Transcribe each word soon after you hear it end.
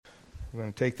We're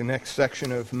going to take the next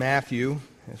section of Matthew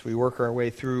as we work our way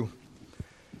through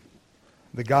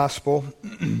the gospel.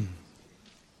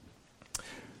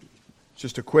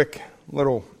 Just a quick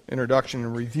little introduction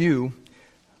and review.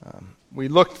 We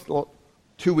looked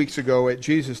 2 weeks ago at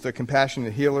Jesus, the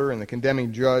compassionate healer and the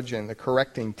condemning judge and the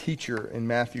correcting teacher in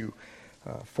Matthew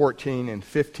 14 and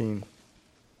 15.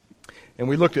 And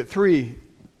we looked at three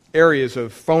areas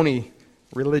of phony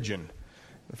religion.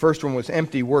 The first one was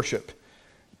empty worship.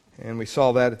 And we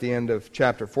saw that at the end of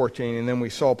chapter 14. And then we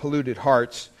saw polluted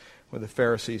hearts with the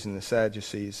Pharisees and the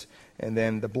Sadducees. And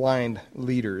then the blind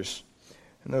leaders.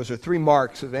 And those are three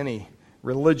marks of any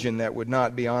religion that would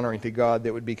not be honoring to God,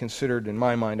 that would be considered, in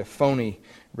my mind, a phony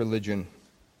religion.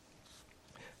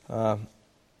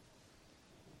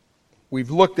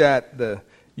 We've looked at the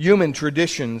human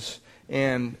traditions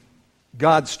and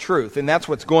God's truth. And that's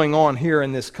what's going on here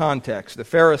in this context. The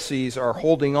Pharisees are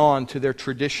holding on to their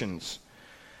traditions.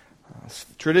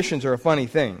 Traditions are a funny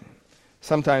thing.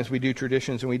 Sometimes we do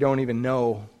traditions and we don't even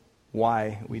know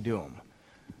why we do them.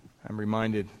 I'm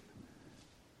reminded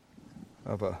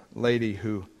of a lady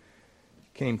who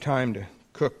came time to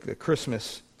cook the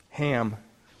Christmas ham,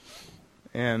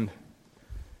 and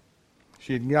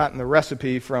she had gotten the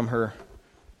recipe from her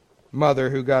mother,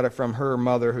 who got it from her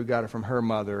mother, who got it from her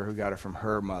mother, who got it from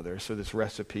her mother. So this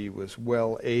recipe was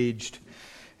well aged,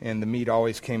 and the meat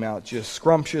always came out just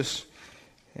scrumptious.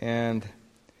 And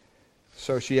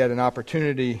so she had an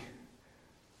opportunity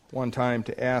one time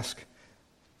to ask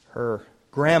her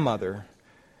grandmother,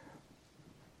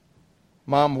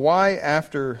 "Mom, why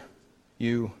after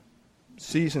you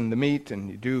season the meat and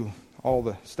you do all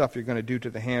the stuff you're going to do to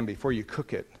the ham before you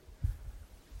cook it,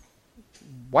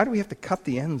 why do we have to cut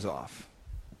the ends off?"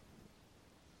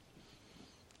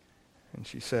 And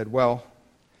she said, "Well,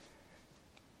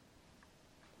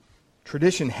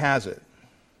 tradition has it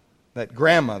that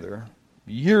grandmother,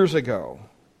 years ago,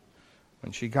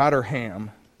 when she got her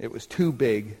ham, it was too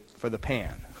big for the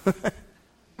pan."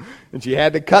 And she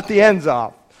had to cut the ends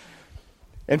off.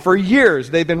 And for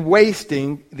years, they've been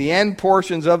wasting the end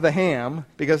portions of the ham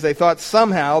because they thought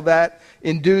somehow that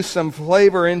induced some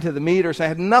flavor into the meat, or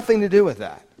something. It had nothing to do with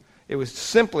that. It was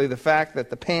simply the fact that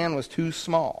the pan was too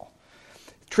small.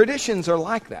 Traditions are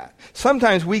like that.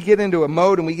 Sometimes we get into a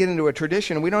mode and we get into a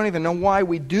tradition and we don't even know why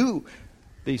we do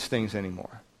these things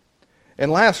anymore.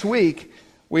 And last week,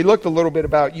 we looked a little bit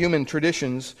about human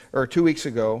traditions, or 2 weeks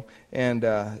ago, and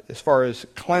as far as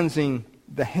cleansing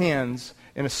the hands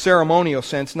in a ceremonial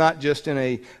sense, not just in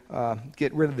a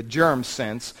get rid of the germs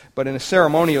sense, but in a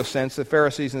ceremonial sense. The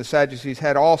Pharisees and the Sadducees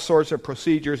had all sorts of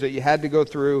procedures that you had to go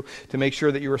through to make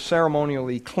sure that you were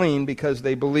ceremonially clean, because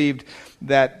they believed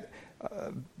that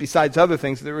besides other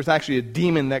things, there was actually a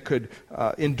demon that could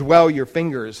indwell your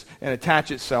fingers and attach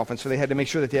itself, and so they had to make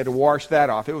sure that they had to wash that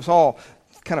off. It was all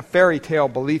kind of fairy tale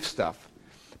belief stuff.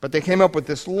 But they came up with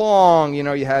this long,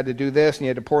 you had to do this, and you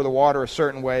had to pour the water a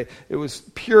certain way. It was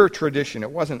pure tradition.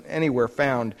 It wasn't anywhere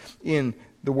found in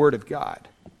the Word of God.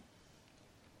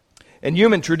 And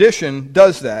human tradition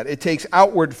does that. It takes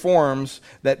outward forms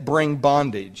that bring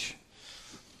bondage,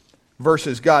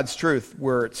 versus God's truth,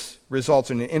 where it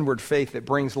results in an inward faith that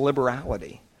brings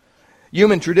liberality.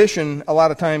 Human tradition a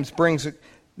lot of times brings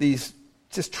these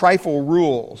just trifle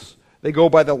rules. They go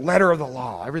by the letter of the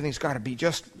law. Everything's got to be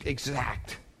just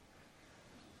exact.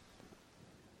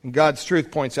 And God's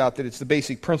truth points out that it's the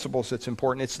basic principles that's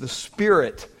important. It's the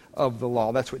spirit of the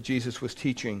law. That's what Jesus was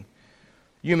teaching.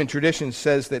 Human tradition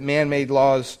says that man-made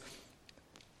laws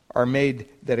are made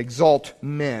that exalt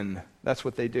men. That's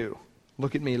what they do.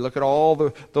 Look at me. Look at all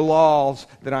the laws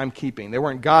that I'm keeping. They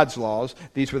weren't God's laws.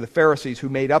 These were the Pharisees who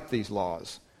made up these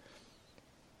laws.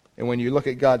 And when you look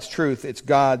at God's truth, it's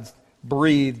God's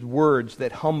breathed words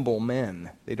that humble men.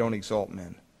 They don't exalt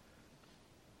men.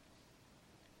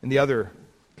 And the other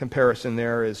comparison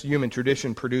there is human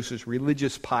tradition produces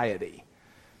religious piety.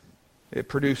 It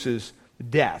produces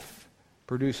death,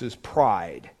 produces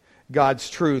pride.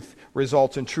 God's truth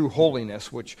results in true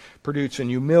holiness, which produces in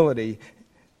humility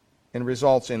and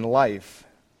results in life.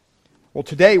 Well,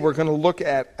 today we're going to look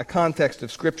at a context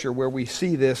of Scripture where we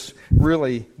see this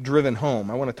really driven home.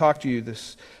 I want to talk to you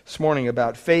this morning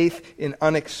about faith in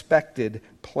unexpected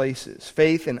places.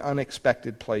 Faith in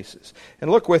unexpected places.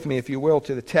 And look with me, if you will,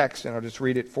 to the text, and I'll just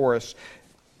read it for us.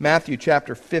 Matthew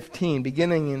chapter 15,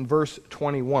 beginning in verse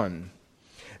 21.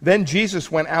 "Then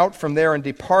Jesus went out from there and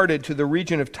departed to the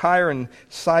region of Tyre and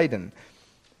Sidon.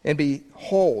 And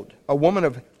behold, a woman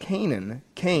of Canaan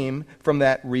came from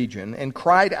that region and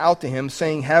cried out to him,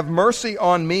 saying, 'Have mercy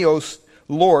on me, O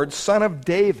Lord, Son of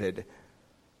David.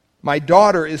 My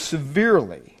daughter is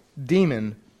severely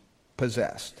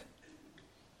demon-possessed.'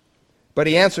 But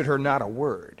he answered her not a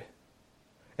word.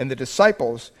 And the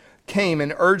disciples came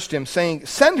and urged him, saying,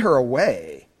 Send her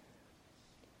away,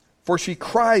 for she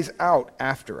cries out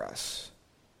after us.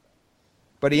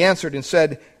 But he answered and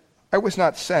said, I was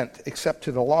not sent except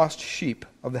to the lost sheep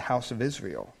of the house of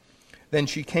Israel. Then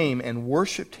she came and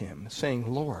worshipped him,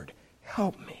 saying, Lord,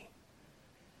 help me.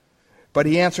 But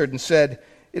he answered and said,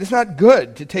 It is not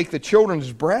good to take the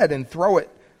children's bread and throw it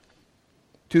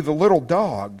to the little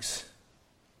dogs.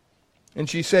 And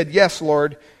she said, Yes,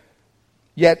 Lord,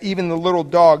 yet even the little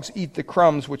dogs eat the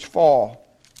crumbs which fall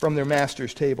from their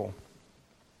master's table.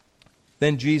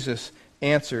 Then Jesus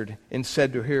answered and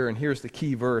said to her, and here's the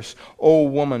key verse, O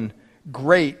woman,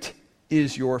 great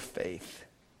is your faith.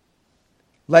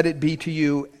 Let it be to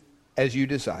you as you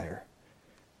desire.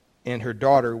 And her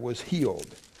daughter was healed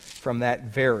from that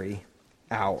very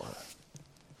hour.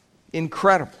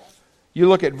 Incredible. You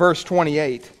look at verse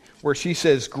 28, where she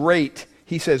says, Great.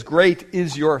 He says, Great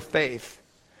is your faith.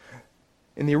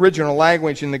 In the original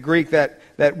language, in the Greek,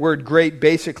 that word great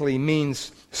basically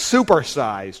means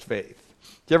supersized faith.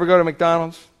 Do you ever go to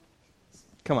McDonald's?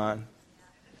 Come on.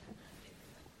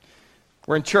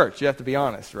 We're in church. You have to be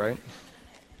honest, right?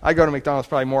 I go to McDonald's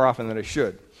probably more often than I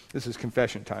should. This is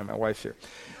confession time. My wife's here.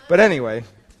 But anyway,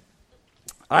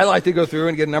 I like to go through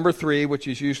and get number 3, which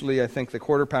is usually, I think, the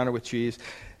quarter pounder with cheese.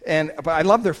 But I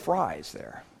love their fries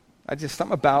there.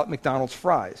 Something about McDonald's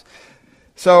fries.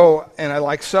 So, and I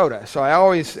like soda. So I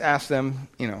always ask them,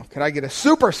 can I get a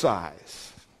super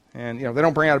size? And, they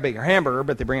don't bring out a bigger hamburger,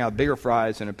 but they bring out bigger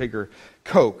fries and a bigger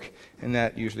Coke. And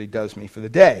that usually does me for the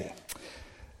day.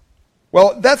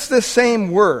 Well, that's the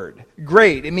same word,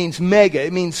 great. It means mega.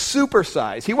 It means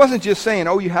supersize. He wasn't just saying,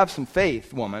 oh, you have some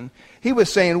faith, woman. He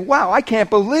was saying, wow, I can't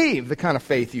believe the kind of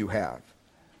faith you have.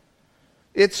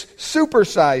 It's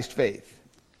supersized faith.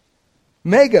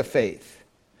 Mega faith.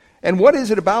 And what is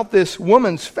it about this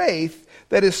woman's faith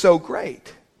that is so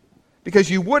great? Because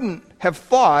you wouldn't have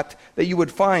thought that you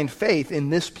would find faith in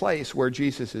this place where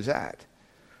Jesus is at.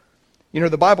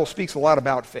 The Bible speaks a lot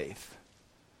about faith.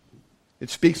 It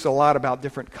speaks a lot about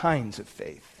different kinds of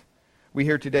faith. We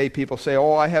hear today people say,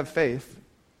 oh, I have faith.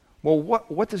 Well,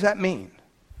 what does that mean?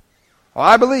 Oh,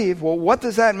 I believe. Well, what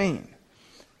does that mean?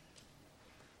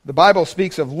 The Bible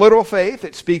speaks of little faith.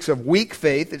 It speaks of weak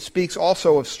faith. It speaks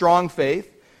also of strong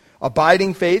faith,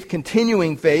 abiding faith,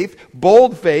 continuing faith,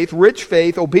 bold faith, rich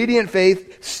faith, obedient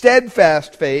faith,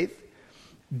 steadfast faith,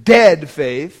 dead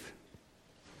faith,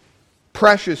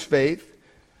 precious faith,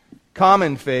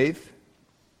 common faith,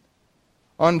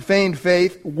 unfeigned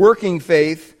faith, working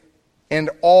faith, and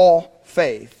all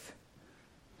faith.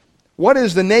 What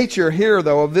is the nature here,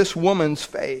 though, of this woman's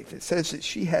faith? It says that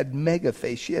she had mega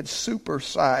faith. She had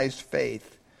supersized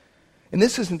faith. And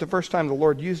this isn't the first time the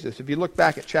Lord used this. If you look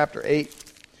back at chapter 8,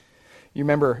 you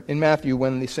remember in Matthew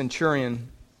when the centurion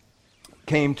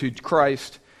came to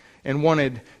Christ and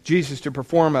wanted Jesus to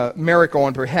perform a miracle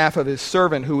on behalf of his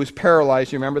servant who was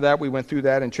paralyzed. You remember that? We went through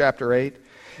that in chapter 8.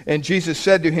 And Jesus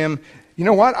said to him, you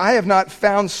know what? I have not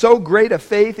found so great a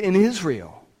faith in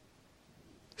Israel.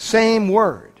 Same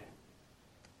word.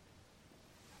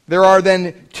 There are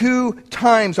then 2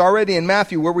 times already in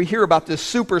Matthew where we hear about this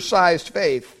supersized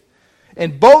faith.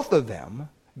 And both of them,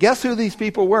 guess who these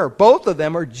people were? Both of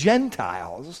them are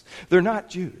Gentiles. They're not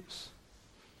Jews.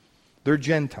 They're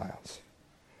Gentiles.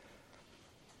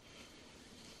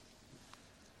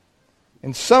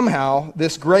 And somehow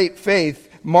this great faith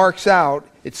marks out,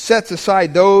 it sets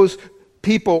aside those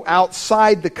people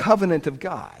outside the covenant of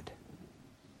God.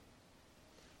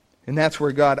 And that's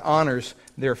where God honors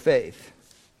their faith.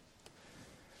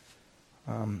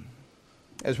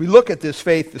 As we look at this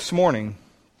faith this morning,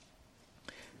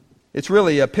 it's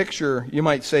really a picture, you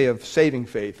might say, of saving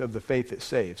faith, of the faith that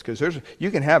saves. Because you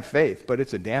can have faith, but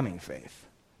it's a damning faith.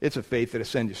 It's a faith that'll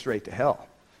send you straight to hell.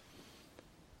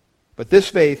 But this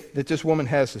faith that this woman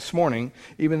has this morning,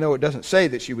 even though it doesn't say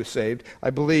that she was saved,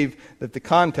 I believe that the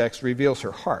context reveals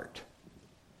her heart.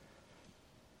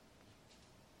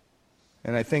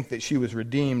 And I think that she was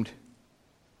redeemed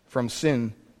from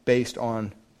sin based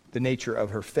on the nature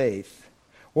of her faith.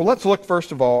 Well, let's look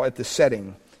first of all at the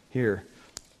setting here.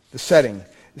 The setting.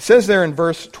 It says there in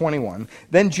verse 21,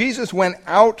 Then Jesus went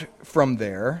out from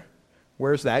there.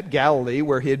 Where's that? Galilee,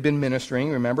 where he had been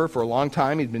ministering. Remember, for a long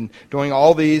time he'd been doing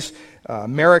all these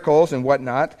miracles and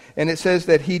whatnot. And it says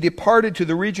that he departed to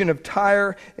the region of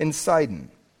Tyre and Sidon.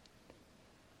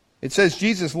 It says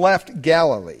Jesus left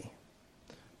Galilee.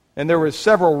 And there were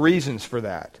several reasons for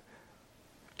that.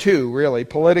 2, really,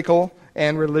 political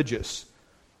and religious.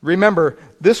 Remember,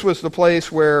 this was the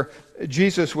place where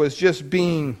Jesus was just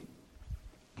being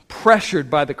pressured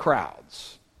by the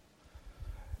crowds.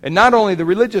 And not only the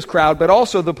religious crowd, but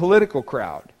also the political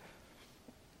crowd.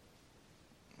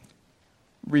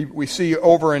 We see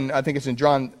over in, I think it's in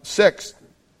John 6,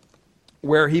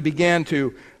 where he began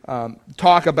to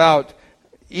talk about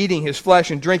eating his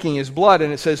flesh and drinking his blood,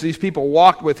 and it says these people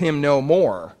walked with him no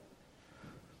more.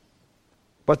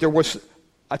 But there was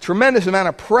a tremendous amount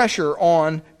of pressure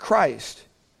on Christ.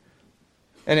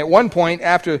 And at one point,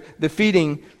 after the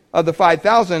feeding of the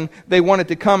 5,000, they wanted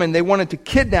to come and they wanted to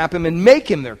kidnap him and make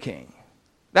him their king.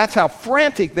 That's how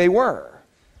frantic they were.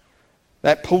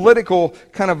 That political,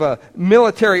 kind of a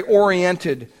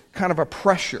military-oriented kind of a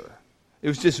pressure. It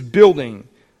was just building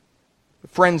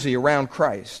frenzy around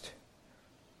Christ.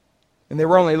 And they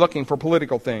were only looking for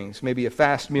political things, maybe a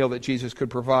fast meal that Jesus could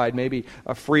provide, maybe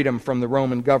a freedom from the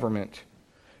Roman government.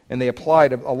 And they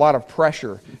applied a lot of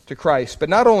pressure to Christ, but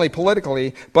not only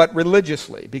politically, but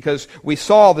religiously, because we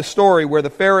saw the story where the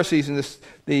Pharisees and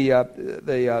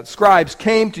the scribes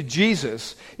came to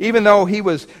Jesus, even though he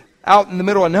was out in the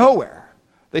middle of nowhere.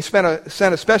 They sent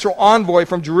a special envoy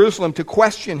from Jerusalem to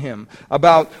question him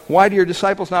about, why do your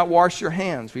disciples not wash your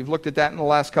hands? We've looked at that in the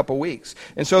last couple of weeks.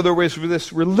 And so there was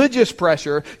this religious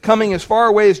pressure coming as far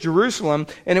away as Jerusalem,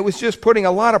 and it was just putting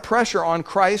a lot of pressure on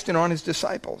Christ and on his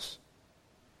disciples.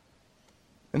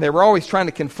 And they were always trying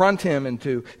to confront him and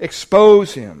to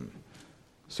expose him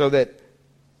so that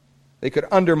they could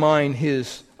undermine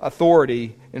his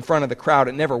authority in front of the crowd.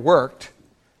 It never worked,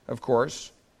 of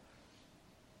course.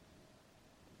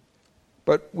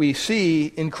 But we see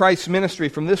in Christ's ministry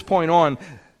from this point on,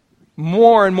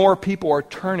 more and more people are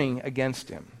turning against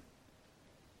him.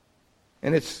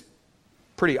 And it's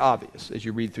pretty obvious as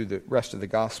you read through the rest of the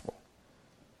gospel.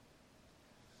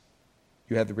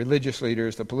 You have the religious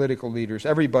leaders, the political leaders,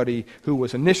 everybody who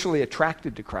was initially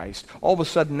attracted to Christ. All of a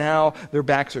sudden now their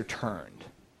backs are turned.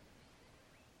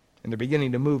 And they're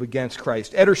beginning to move against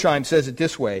Christ. Edersheim says it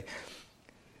this way: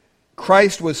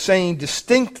 Christ was saying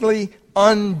distinctly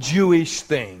un-Jewish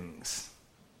things.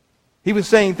 He was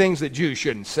saying things that Jews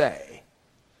shouldn't say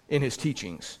in his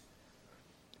teachings.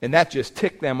 And that just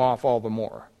ticked them off all the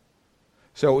more.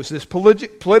 So it was this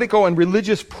political and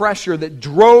religious pressure that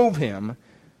drove him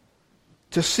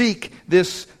to seek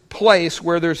this place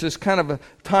where there's this kind of a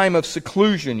time of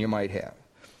seclusion you might have.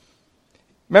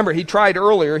 Remember, he tried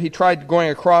going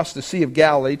across the Sea of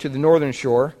Galilee to the northern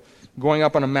shore, going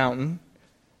up on a mountain.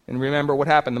 And remember what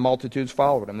happened. The multitudes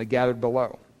followed him. They gathered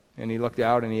below. And he looked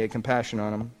out and he had compassion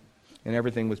on them. And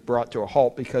everything was brought to a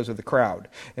halt because of the crowd.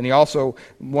 And he also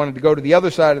wanted to go to the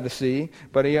other side of the sea,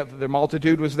 but the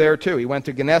multitude was there too. He went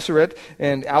to Gennesaret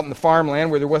and out in the farmland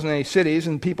where there wasn't any cities,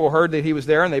 and people heard that he was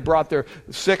there, and they brought their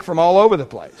sick from all over the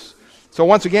place. So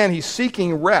once again, he's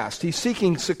seeking rest. He's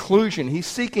seeking seclusion. He's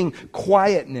seeking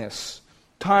quietness,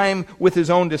 time with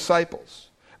his own disciples.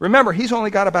 Remember, he's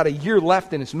only got about a year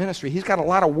left in his ministry. He's got a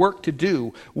lot of work to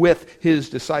do with his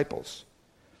disciples.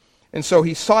 And so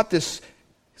he sought this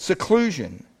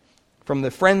seclusion from the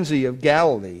frenzy of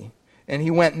Galilee, and he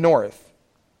went north.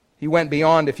 He went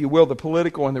beyond, if you will, the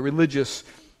political and the religious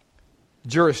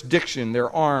jurisdiction, their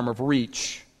arm of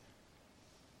reach.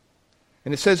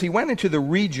 And it says he went into the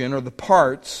region, or the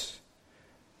parts,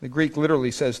 the Greek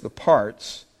literally says the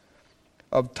parts,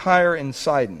 of Tyre and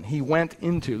Sidon. He went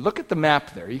into, look at the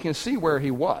map there, you can see where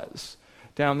he was.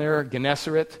 Down there,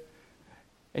 Gennesaret,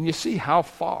 and you see how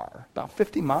far, about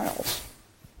 50 miles.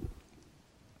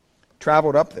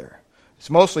 Traveled up there. It's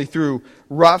mostly through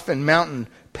rough and mountain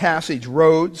passage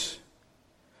roads.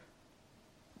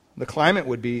 The climate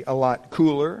would be a lot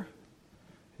cooler.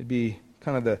 It'd be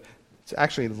kind of it's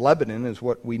actually Lebanon is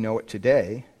what we know it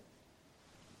today.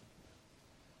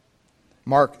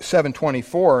 Mark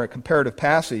 7:24, a comparative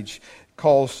passage,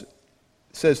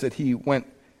 says that he went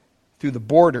through the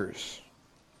borders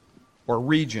or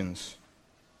regions.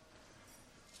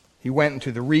 He went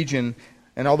into the region,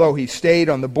 and although he stayed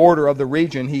on the border of the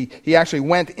region, he actually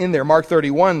went in there. Mark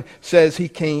 31 says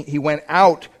he went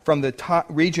out from the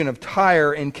region of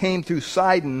Tyre and came through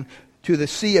Sidon to the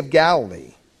Sea of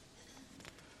Galilee.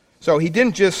 So he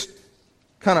didn't just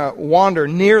kind of wander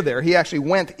near there. He actually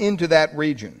went into that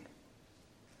region.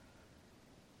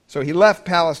 So he left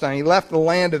Palestine, he left the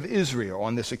land of Israel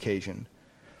on this occasion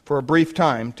for a brief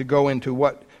time to go into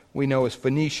what we know as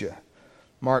Phoenicia.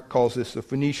 Mark calls this the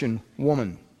Phoenician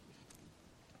woman.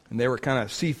 And they were kind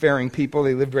of seafaring people.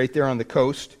 They lived right there on the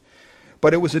coast.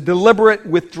 But it was a deliberate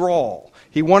withdrawal.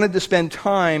 He wanted to spend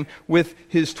time with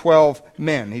his 12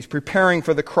 men. He's preparing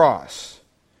for the cross.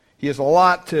 He has a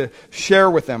lot to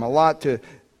share with them, a lot to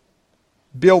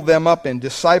build them up and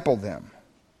disciple them.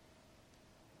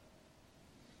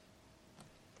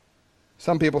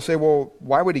 Some people say, well,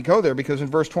 why would he go there? Because in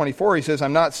verse 24 he says,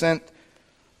 I'm not sent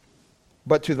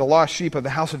but to the lost sheep of the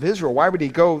house of Israel. Why would he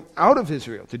go out of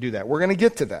Israel to do that? We're going to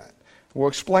get to that. We'll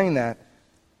explain that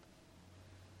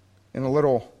in a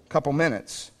little couple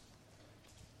minutes.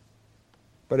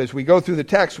 But as we go through the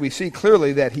text, we see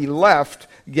clearly that he left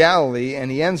Galilee and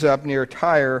he ends up near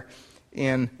Tyre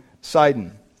in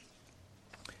Sidon.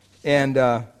 And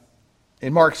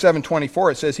in Mark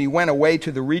 7:24 it says he went away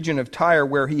to the region of Tyre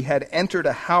where he had entered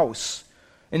a house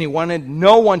and he wanted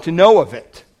no one to know of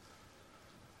it.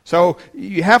 So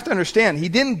you have to understand, he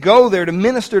didn't go there to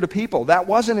minister to people. That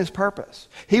wasn't his purpose.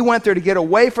 He went there to get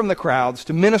away from the crowds,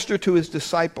 to minister to his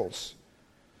disciples.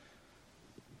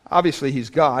 Obviously, he's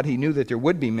God. He knew that there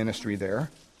would be ministry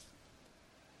there.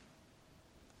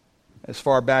 As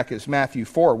far back as Matthew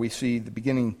 4, we see the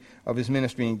beginning of his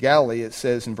ministry in Galilee. It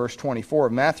says in verse 24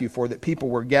 of Matthew 4 that people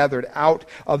were gathered out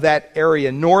of that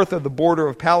area north of the border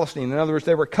of Palestine. In other words,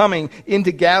 they were coming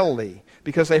into Galilee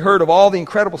because they heard of all the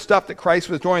incredible stuff that Christ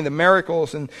was doing, the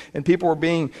miracles, and people were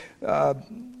being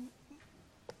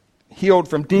healed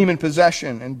from demon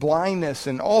possession and blindness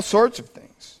and all sorts of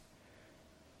things.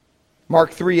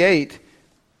 Mark 3:8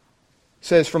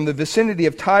 says, from the vicinity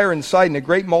of Tyre and Sidon, a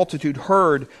great multitude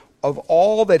heard of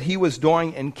all that he was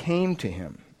doing and came to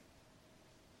him.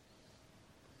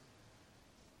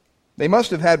 They must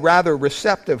have had rather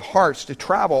receptive hearts to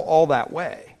travel all that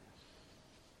way.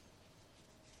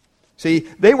 See,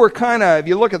 they were kind of, if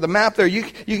you look at the map there, you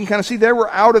can kind of see they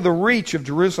were out of the reach of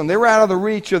Jerusalem. They were out of the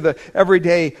reach of the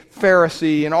everyday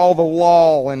Pharisee and all the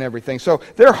law and everything. So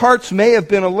their hearts may have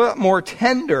been a lot more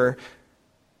tender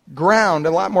ground,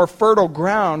 a lot more fertile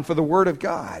ground for the Word of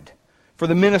God, for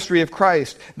the ministry of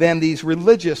Christ, than these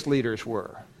religious leaders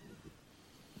were.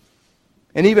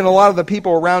 And even a lot of the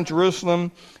people around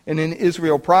Jerusalem and in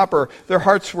Israel proper, their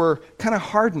hearts were kind of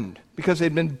hardened because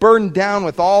they'd been burdened down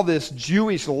with all this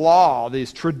Jewish law,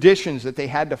 these traditions that they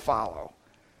had to follow.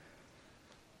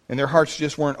 And their hearts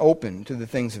just weren't open to the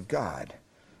things of God.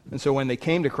 And so when they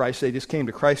came to Christ, they just came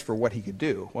to Christ for what he could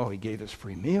do. Well, he gave us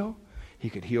free meal. He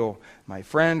could heal my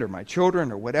friend or my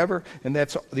children or whatever. And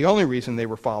that's the only reason they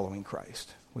were following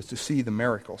Christ, was to see the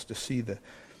miracles, to see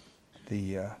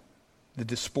the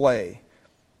display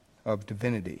of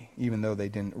divinity, even though they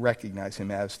didn't recognize him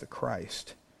as the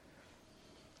Christ.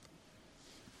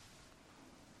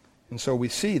 And so we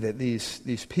see that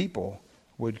these people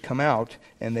would come out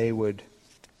and they would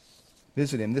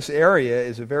visit him. This area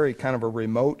is a very kind of a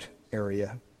remote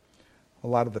area. A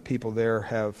lot of the people there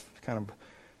have kind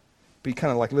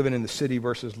of like living in the city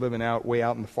versus living way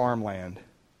out in the farmland.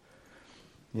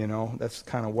 You know, that's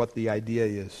kind of what the idea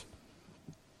is.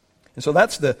 And so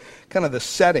that's the kind of the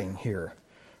setting here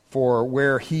for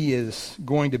where he is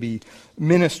going to be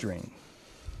ministering.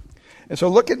 And so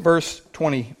look at verse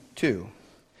 22.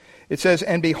 It says,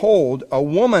 and behold, a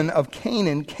woman of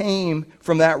Canaan came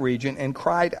from that region and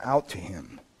cried out to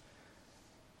him.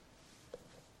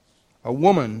 A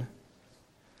woman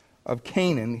of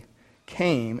Canaan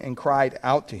came and cried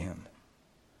out to him.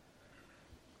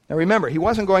 Now remember, he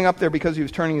wasn't going up there because he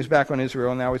was turning his back on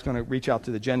Israel and now he's going to reach out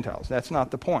to the Gentiles. That's not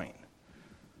the point.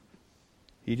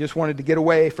 He just wanted to get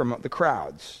away from the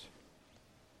crowds.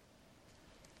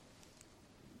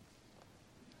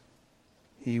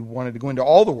 He wanted to go into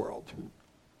all the world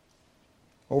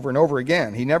over and over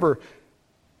again. He never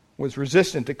was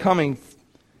resistant to coming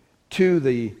to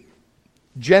the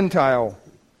Gentile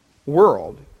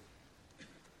world.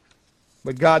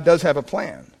 But God does have a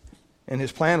plan. And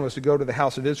his plan was to go to the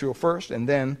house of Israel first and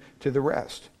then to the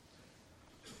rest.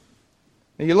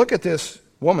 Now you look at this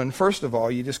woman, first of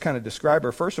all, you just kind of describe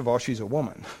her. First of all, she's a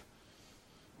woman.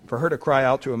 For her to cry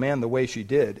out to a man the way she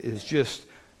did it's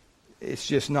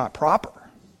just not proper.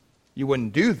 You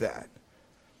wouldn't do that.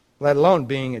 Let alone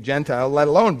being a Gentile, let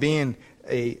alone being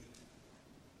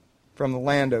from the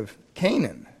land of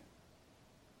Canaan.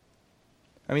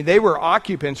 I mean, they were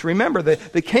occupants. Remember,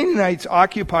 the Canaanites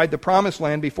occupied the promised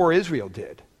land before Israel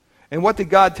did. And what did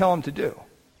God tell them to do?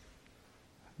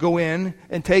 Go in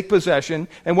and take possession.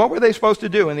 And what were they supposed to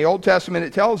do? In the Old Testament,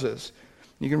 it tells us.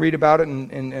 You can read about it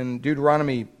in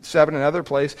Deuteronomy 7 and other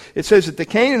place. It says that the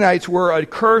Canaanites were a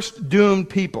cursed, doomed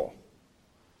people.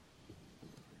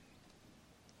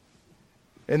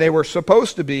 And they were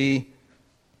supposed to be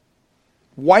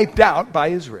wiped out by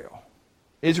Israel.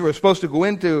 Israel was supposed to go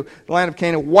into the land of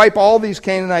Canaan, wipe all these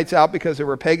Canaanites out because they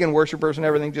were pagan worshipers and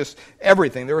everything, just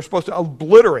everything. They were supposed to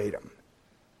obliterate them.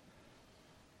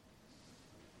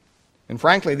 And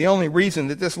frankly, the only reason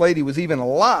that this lady was even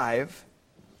alive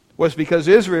was because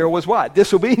Israel was what?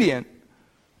 Disobedient.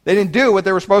 They didn't do what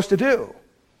they were supposed to do.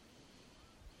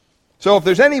 So if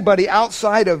there's anybody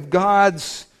outside of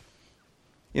God's,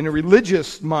 in a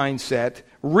religious mindset,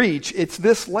 reach, it's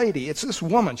this lady. It's this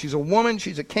woman. She's a woman.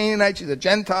 She's a Canaanite. She's a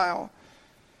Gentile.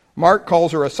 Mark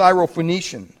calls her a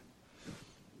Syrophoenician.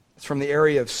 It's from the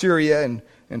area of Syria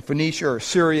and Phoenicia, or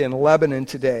Syria and Lebanon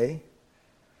today.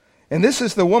 And this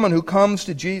is the woman who comes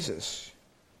to Jesus.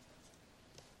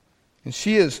 And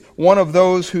she is one of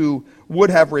those who would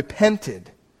have repented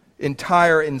in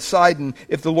Tyre and Sidon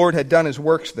if the Lord had done his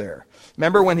works there.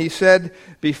 Remember when he said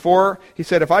before, he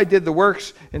said, if I did the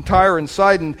works in Tyre and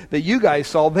Sidon that you guys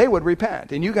saw, they would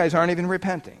repent. And you guys aren't even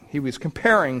repenting. He was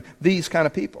comparing these kind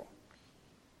of people.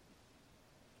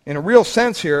 In a real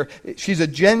sense here, she's a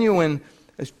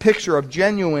picture of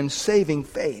genuine saving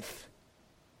faith.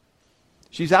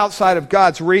 She's outside of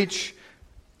God's reach.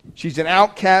 She's an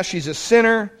outcast. She's a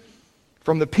sinner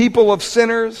from the people of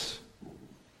sinners.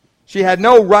 She had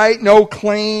no right, no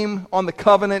claim on the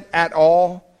covenant at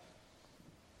all.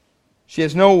 She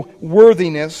has no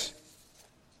worthiness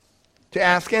to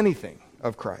ask anything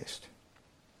of Christ.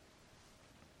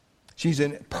 She's a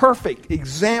perfect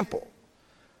example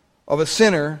of a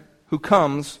sinner who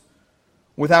comes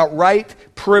without right,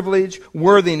 privilege,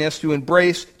 worthiness to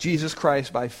embrace Jesus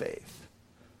Christ by faith.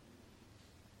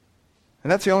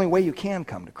 And that's the only way you can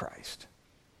come to Christ.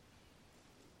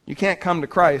 You can't come to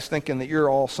Christ thinking that you're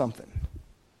all something.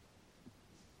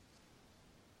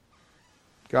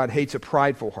 God hates a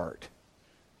prideful heart,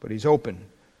 but He's open.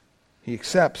 He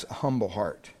accepts a humble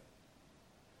heart.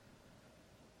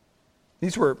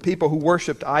 These were people who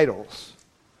worshipped idols.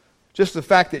 Just the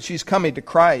fact that she's coming to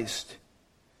Christ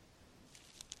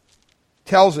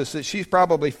tells us that she's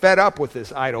probably fed up with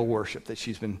this idol worship that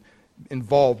she's been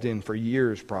involved in for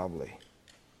years probably.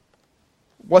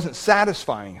 It wasn't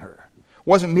satisfying her.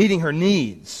 Wasn't meeting her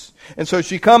needs. And so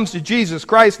she comes to Jesus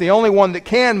Christ, the only one that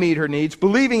can meet her needs,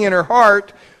 believing in her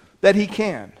heart that He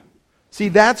can. See,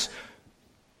 that's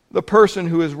the person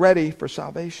who is ready for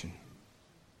salvation.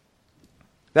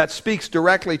 That speaks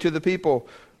directly to the people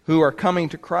who are coming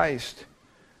to Christ.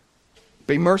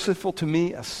 Be merciful to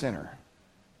me, a sinner.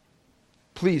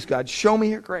 Please, God, show me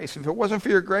your grace. If it wasn't for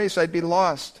your grace, I'd be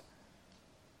lost.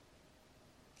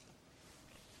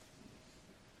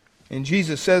 And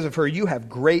Jesus says of her, you have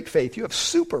great faith. You have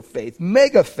super faith,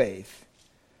 mega faith.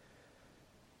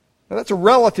 Now that's a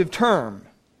relative term.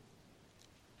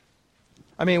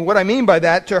 I mean, what I mean by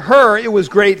that, to her, it was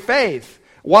great faith.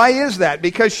 Why is that?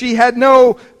 Because she had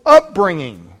no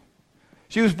upbringing.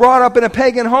 She was brought up in a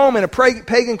pagan home, in a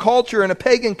pagan culture, in a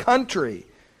pagan country.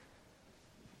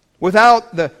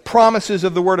 Without the promises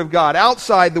of the Word of God,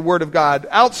 outside the Word of God,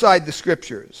 outside the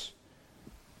Scriptures.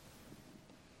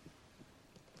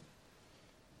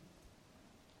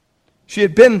 She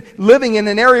had been living in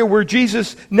an area where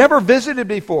Jesus never visited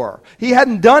before. He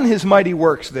hadn't done His mighty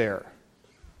works there.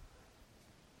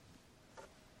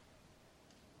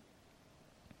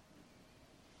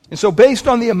 And so based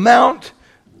on the amount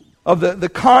of the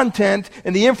content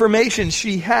and the information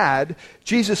she had,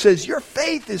 Jesus says, your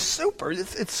faith is super.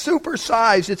 It's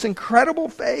supersized. It's incredible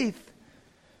faith.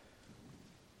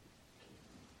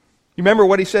 You remember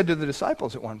what He said to the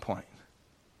disciples at one point?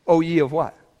 O ye of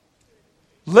what?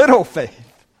 Little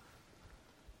faith.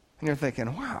 And you're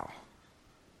thinking, wow.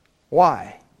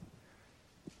 Why?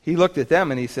 He looked at them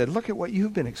and He said, look at what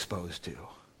you've been exposed to.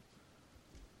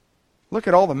 Look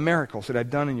at all the miracles that I've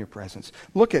done in your presence.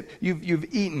 Look at,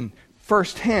 you've eaten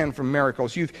firsthand from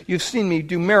miracles. You've seen me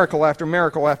do miracle after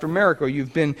miracle after miracle.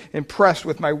 You've been impressed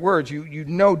with my words. You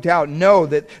no doubt know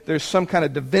that there's some kind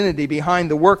of divinity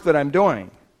behind the work that I'm doing.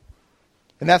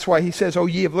 And that's why He says, oh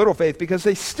ye of little faith, because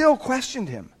they still questioned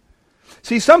Him.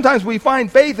 See, sometimes we find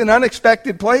faith in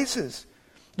unexpected places.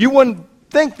 You wouldn't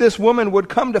think this woman would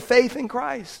come to faith in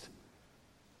Christ.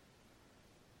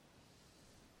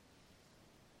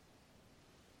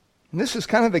 And this is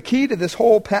kind of the key to this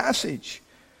whole passage.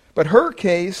 But in her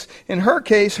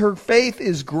case, her faith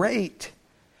is great.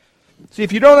 See,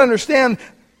 if you don't understand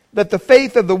that the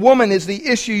faith of the woman is the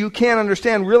issue, you can't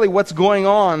understand really what's going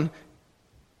on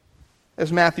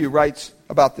as Matthew writes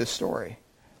about this story.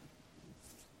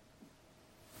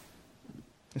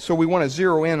 And so we want to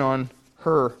zero in on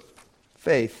her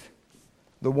faith,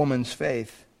 the woman's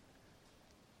faith.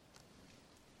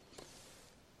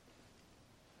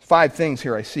 5 things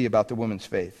here I see about the woman's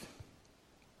faith.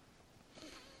 It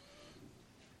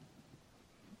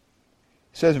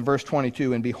says in verse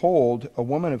 22, and behold, a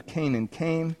woman of Canaan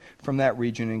came from that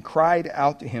region and cried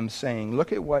out to Him, saying,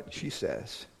 look at what she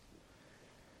says.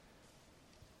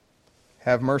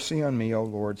 Have mercy on me, O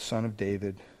Lord, Son of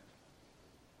David.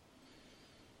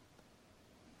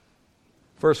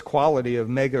 First quality of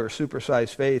mega or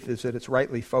supersized faith is that it's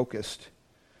rightly focused.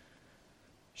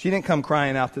 She didn't come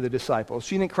crying out to the disciples.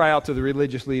 She didn't cry out to the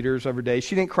religious leaders of her day.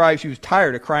 She didn't cry. She was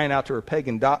tired of crying out to her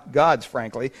pagan gods,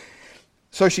 frankly.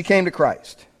 So she came to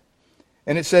Christ.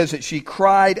 And it says that she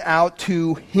cried out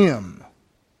to Him.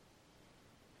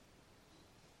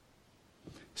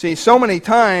 See, so many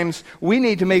times we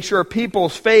need to make sure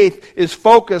people's faith is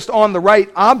focused on the right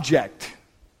object.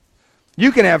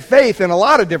 You can have faith in a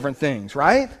lot of different things,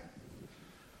 right?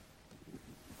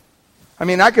 I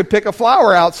mean, I could pick a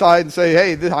flower outside and say,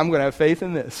 hey, I'm going to have faith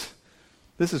in this.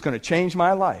 This is going to change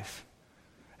my life.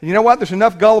 And you know what? There's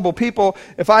enough gullible people.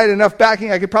 If I had enough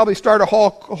backing, I could probably start a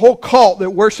whole cult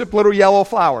that worship little yellow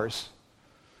flowers.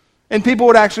 And people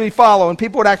would actually follow, and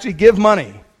people would actually give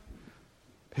money.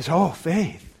 Because,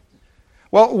 faith.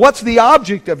 Well, what's the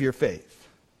object of your faith?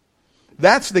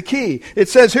 That's the key. It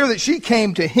says here that she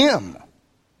came to Him.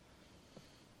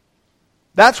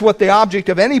 That's what the object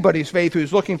of anybody's faith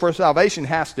who's looking for salvation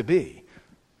has to be.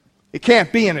 It can't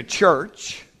be in a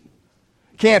church.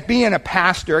 It can't be in a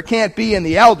pastor. It can't be in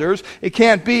the elders. It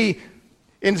can't be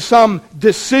in some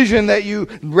decision that you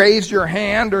raised your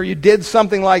hand or you did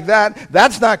something like that.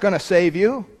 That's not going to save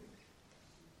you.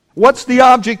 What's the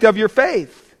object of your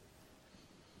faith?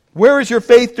 Where is your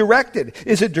faith directed?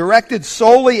 Is it directed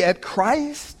solely at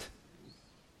Christ?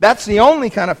 That's the only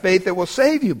kind of faith that will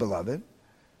save you, beloved.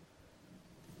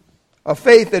 A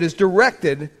faith that is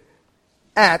directed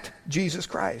at Jesus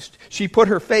Christ. She put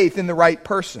her faith in the right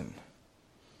person.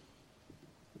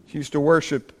 She used to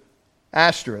worship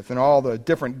Ashtoreth and all the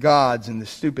different gods and the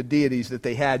stupid deities that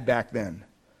they had back then.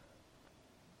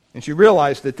 And she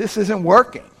realized that this isn't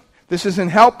working. This isn't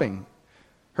helping.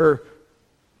 Her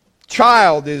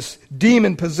child is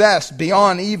demon-possessed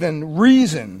beyond even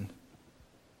reason.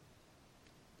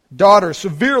 Daughter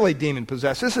severely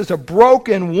demon-possessed. This is a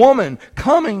broken woman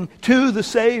coming to the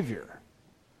Savior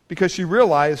because she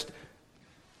realized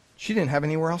she didn't have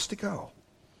anywhere else to go.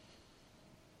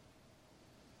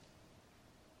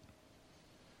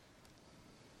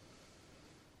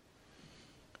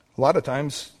 A lot of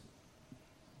times,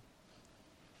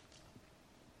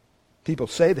 people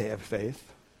say they have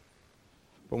faith,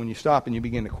 but when you stop and you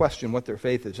begin to question what their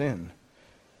faith is in,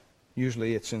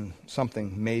 usually it's in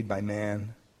something made by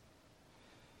man.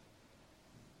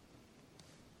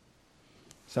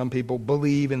 Some people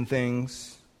believe in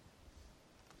things.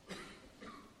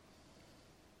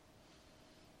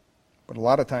 But a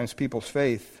lot of times people's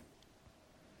faith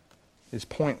is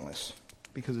pointless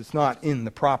because it's not in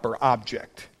the proper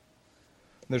object.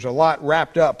 There's a lot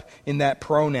wrapped up in that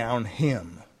pronoun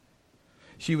Him.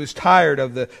 She was tired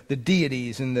of the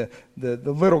deities and the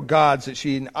little gods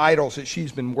and idols that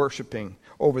she's been worshiping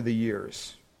over the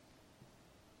years.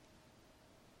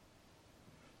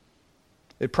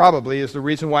 It probably is the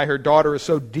reason why her daughter is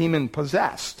so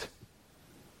demon-possessed.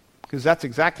 Because that's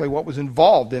exactly what was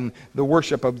involved in the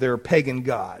worship of their pagan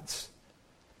gods.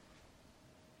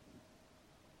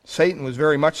 Satan was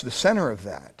very much the center of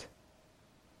that.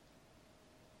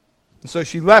 And so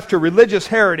she left her religious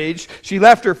heritage, she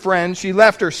left her friends, she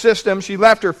left her system, she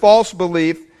left her false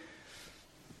belief,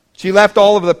 she left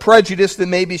all of the prejudice that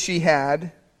maybe she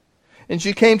had, and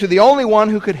she came to the only one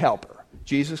who could help her,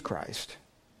 Jesus Christ.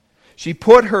 She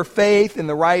put her faith in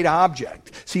the right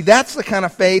object. See, that's the kind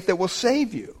of faith that will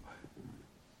save you.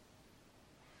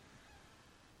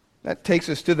 That takes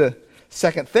us to the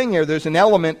second thing here. There's an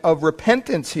element of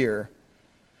repentance here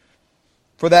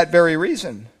for that very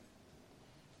reason.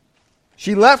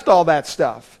 She left all that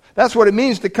stuff. That's what it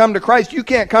means to come to Christ. You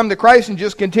can't come to Christ and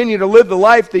just continue to live the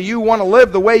life that you want to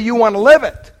live the way you want to live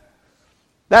it.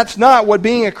 That's not what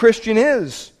being a Christian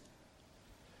is.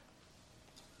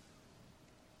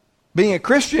 Being a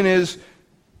Christian is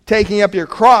taking up your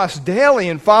cross daily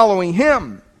and following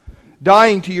Him.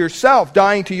 Dying to yourself,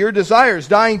 dying to your desires,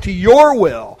 dying to your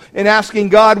will, and asking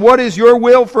God, what is your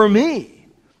will for me?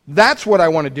 That's what I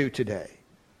want to do today.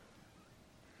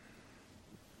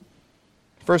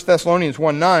 1 Thessalonians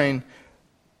 1:9,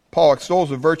 Paul extols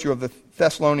the virtue of the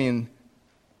Thessalonian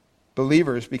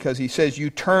believers because he says, you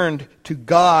turned to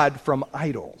God from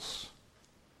idols.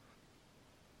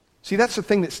 See, that's the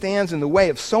thing that stands in the way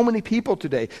of so many people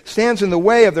today. Stands in the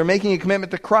way of their making a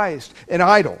commitment to Christ, an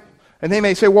idol. And they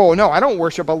may say, whoa, no, I don't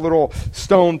worship a little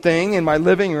stone thing in my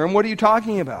living room. What are you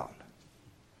talking about?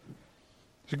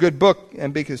 It's a good book,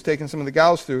 and Mbika has taken some of the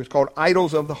gals through. It's called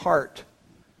Idols of the Heart.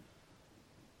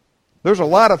 There's a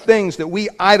lot of things that we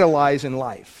idolize in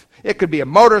life. It could be a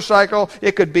motorcycle.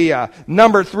 It could be a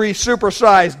number 3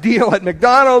 supersized deal at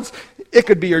McDonald's. It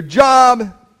could be your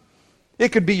job. It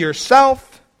could be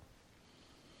yourself.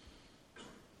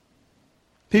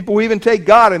 People even take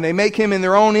God and they make Him in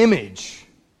their own image.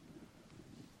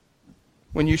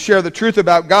 When you share the truth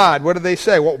about God, what do they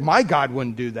say? Well, my God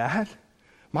wouldn't do that.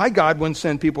 My God wouldn't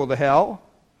send people to hell.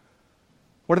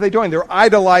 What are they doing? They're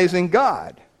idolizing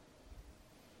God.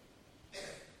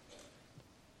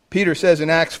 Peter says in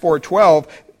Acts 4:12,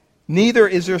 neither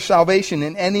is there salvation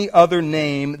in any other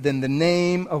name than the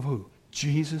name of who?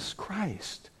 Jesus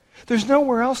Christ. There's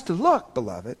nowhere else to look,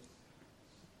 beloved.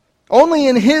 Only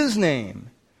in His name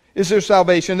is there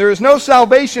salvation. There is no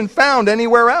salvation found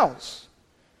anywhere else.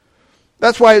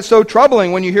 That's why it's so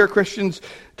troubling when you hear Christians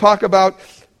talk about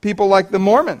people like the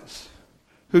Mormons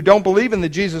who don't believe in the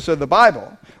Jesus of the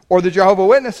Bible, or the Jehovah's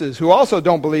Witnesses who also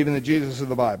don't believe in the Jesus of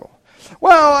the Bible.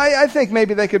 Well, I think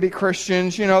maybe they could be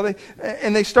Christians,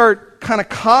 and they start kind of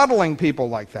coddling people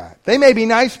like that. They may be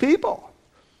nice people.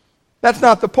 That's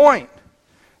not the point.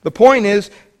 The point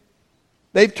is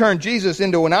they've turned Jesus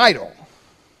into an idol,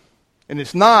 and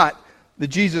it's not the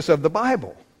Jesus of the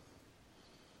Bible.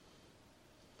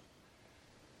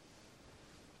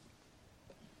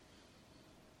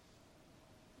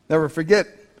 Never forget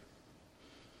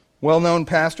well-known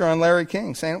pastor on Larry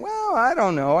King saying, well, I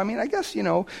don't know. I mean, I guess,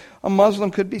 a Muslim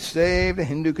could be saved, a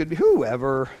Hindu could be,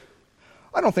 whoever.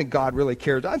 I don't think God really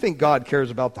cares. I think God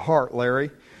cares about the heart,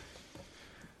 Larry.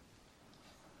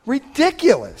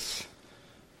 Ridiculous.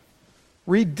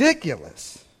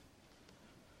 Ridiculous.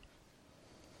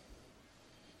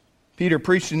 Peter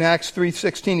preached in Acts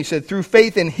 3:16. He said, through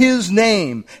faith in His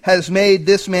name has made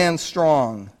this man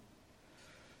strong.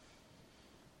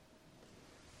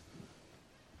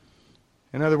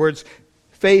 In other words,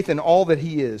 faith in all that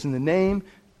He is, in the name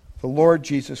of the Lord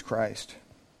Jesus Christ.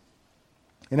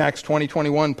 In Acts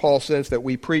 20:21, Paul says that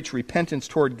we preach repentance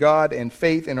toward God and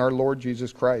faith in our Lord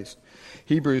Jesus Christ.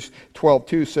 Hebrews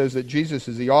 12:2 says that Jesus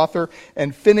is the author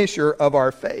and finisher of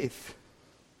our faith.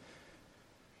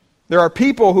 There are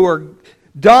people who are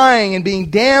dying and being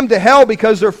damned to hell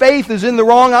because their faith is in the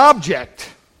wrong object.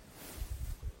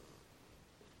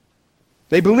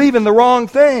 They believe in the wrong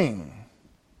thing.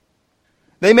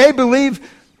 They may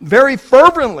believe very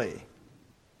fervently,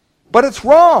 but it's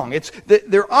wrong.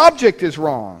 Their object is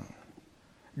wrong.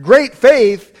 Great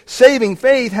faith, saving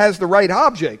faith, has the right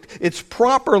object. It's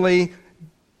properly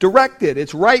directed.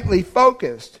 It's rightly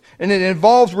focused. And it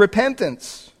involves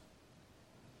repentance.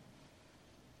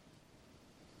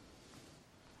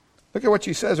 Look at what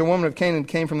she says. A woman of Canaan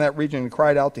came from that region and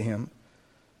cried out to Him.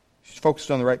 She's focused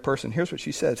on the right person. Here's what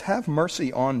she says. Have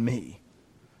mercy on me.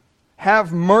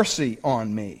 Have mercy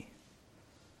on me.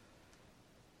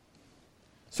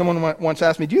 Someone once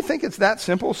asked me, do you think it's that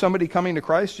simple, somebody coming to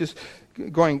Christ, just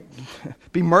going,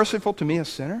 be merciful to me, a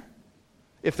sinner?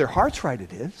 If their heart's right,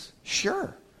 it is.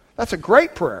 Sure. That's a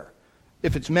great prayer,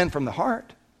 if it's meant from the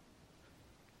heart.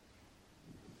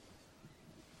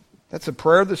 That's a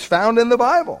prayer that's found in the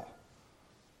Bible.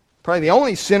 Probably the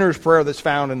only sinner's prayer that's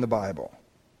found in the Bible.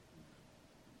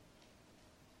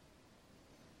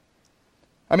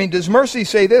 I mean, does mercy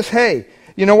say this? Hey,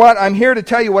 you know what? I'm here to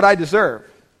tell you what I deserve.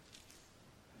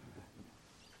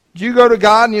 Do you go to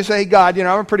God and you say, God,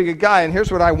 I'm a pretty good guy and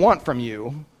here's what I want from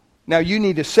you. Now you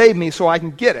need to save me so I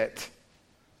can get it.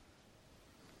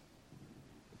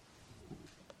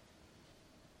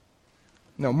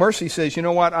 No, mercy says, you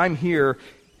know what? I'm here.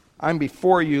 I'm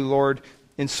before you, Lord,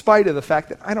 in spite of the fact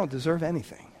that I don't deserve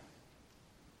anything.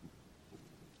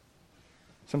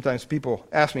 Sometimes people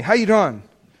ask me, how you doing?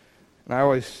 And I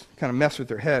always kind of mess with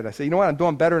their head. I say, you know what? I'm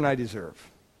doing better than I deserve.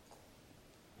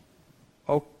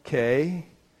 Okay.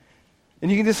 And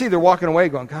you can just see they're walking away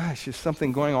going, gosh, is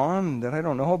something going on that I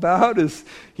don't know about? Is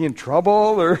he in trouble?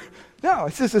 Or no,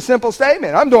 it's just a simple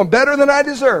statement. I'm doing better than I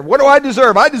deserve. What do I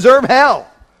deserve? I deserve hell.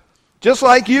 Just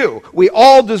like you. We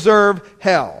all deserve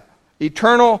hell.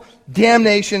 Eternal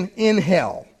damnation in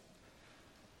hell.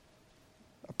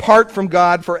 Apart from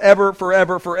God forever,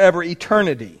 forever, forever,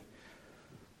 eternity.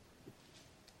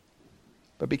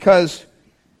 But because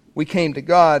we came to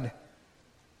God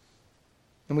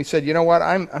and we said, you know what,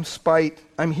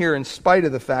 I'm here in spite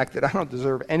of the fact that I don't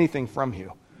deserve anything from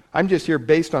you. I'm just here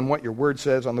based on what your word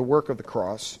says on the work of the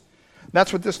cross.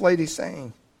 That's what this lady's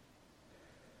saying.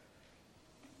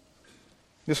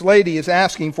 This lady is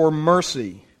asking for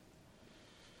mercy.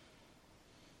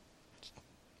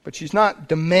 But she's not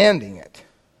demanding it.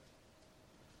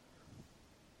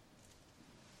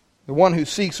 The one who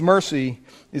seeks mercy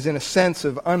is in a sense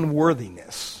of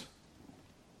unworthiness.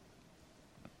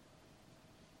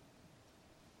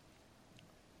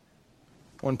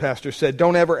 One pastor said,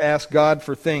 don't ever ask God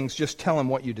for things, just tell Him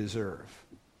what you deserve.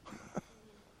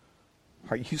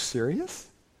 Are you serious?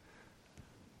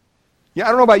 Yeah, I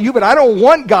don't know about you, but I don't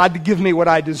want God to give me what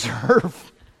I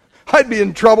deserve. I'd be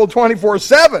in trouble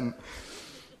 24/7.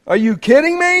 Are you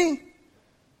kidding me?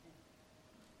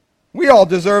 We all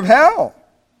deserve hell.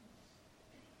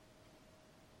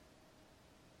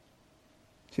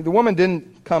 See, the woman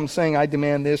didn't come saying, I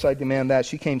demand this, I demand that.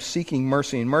 She came seeking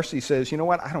mercy. And mercy says, you know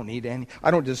what? I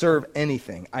don't deserve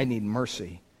anything. I need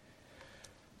mercy.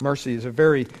 Mercy is a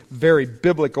very, very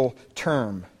biblical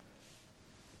term.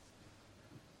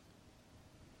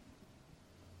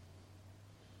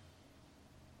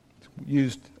 It's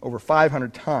used over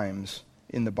 500 times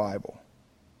in the Bible.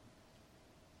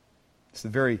 It's the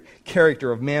very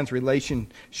character of man's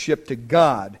relationship to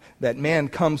God, that man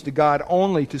comes to God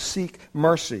only to seek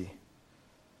mercy.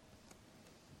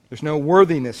 There's no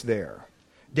worthiness there.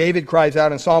 David cries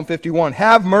out in Psalm 51,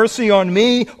 have mercy on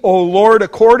me, O Lord,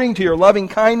 according to your loving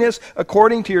kindness,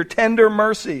 according to your tender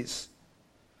mercies.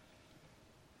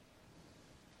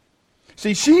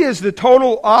 See, she is the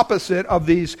total opposite of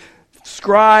these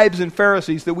scribes and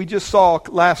Pharisees that we just saw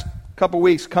last couple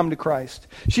weeks come to Christ.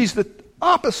 She's the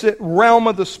opposite realm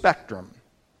of the spectrum.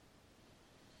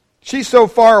 She's so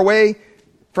far away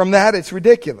from that, it's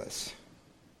ridiculous.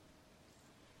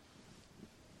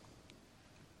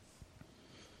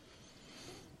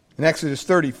 In Exodus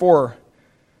 34,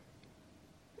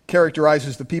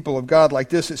 characterizes the people of God like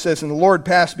this. It says, and the Lord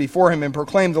passed before him and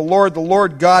proclaimed, the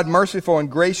Lord God, merciful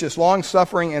and gracious,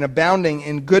 long-suffering and abounding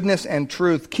in goodness and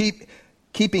truth,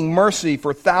 keeping mercy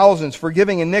for thousands,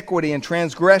 forgiving iniquity and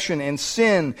transgression and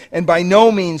sin, and by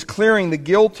no means clearing the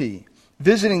guilty,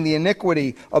 visiting the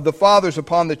iniquity of the fathers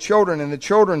upon the children and the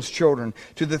children's children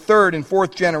to the third and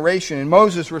fourth generation. And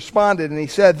Moses responded and he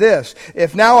said this,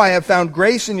 if now I have found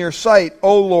grace in your sight,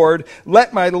 O Lord,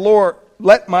 let my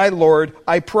Lord,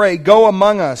 I pray, go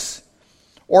among us.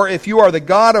 Or if you are the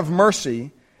God of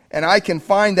mercy, and I can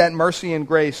find that mercy and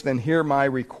grace, then hear my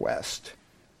request.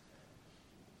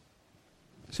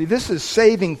 See, this is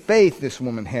saving faith this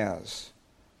woman has.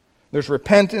 There's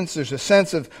repentance, there's a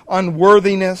sense of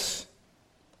unworthiness.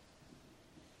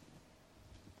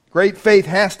 Great faith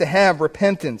has to have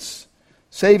repentance.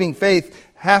 Saving faith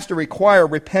has to require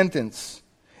repentance.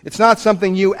 It's not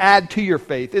something you add to your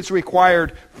faith. It's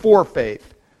required for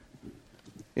faith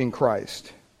in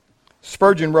Christ.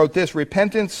 Spurgeon wrote this,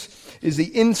 repentance is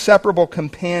the inseparable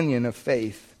companion of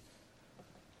faith.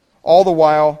 All the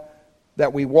while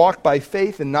that we walk by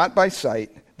faith and not by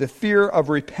sight, the fear of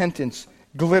repentance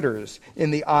glitters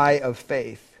in the eye of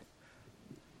faith.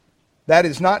 That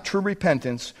is not true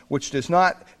repentance, which does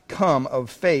not come of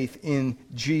faith in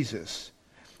Jesus.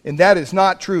 And that is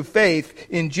not true faith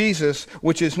in Jesus,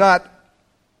 which is not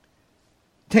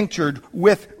tinctured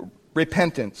with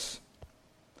repentance.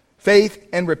 Faith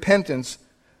and repentance,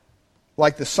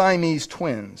 like the Siamese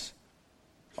twins,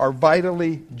 are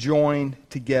vitally joined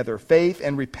together. Faith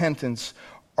and repentance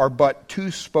are but two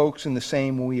spokes in the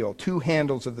same wheel, two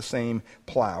handles of the same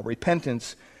plow.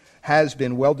 Repentance has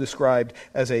been well described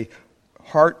as a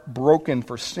heart broken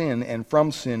for sin and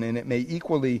from sin, and it may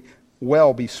equally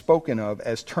well be spoken of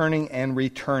as turning and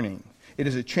returning. It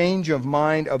is a change of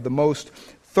mind of the most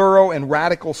thorough and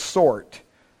radical sort.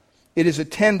 It is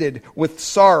attended with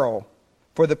sorrow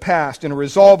for the past and a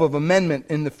resolve of amendment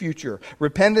in the future.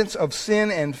 Repentance of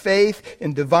sin and faith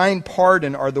in divine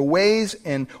pardon are the ways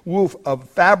and woof of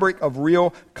fabric of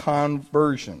real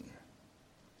conversion.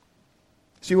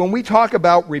 See, when we talk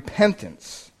about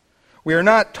repentance, we are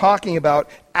not talking about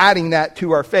adding that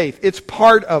to our faith. It's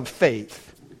part of faith.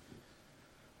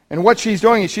 And what she's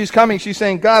doing is she's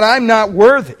saying, God, I'm not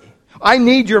worthy. I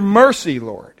need your mercy,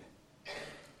 Lord.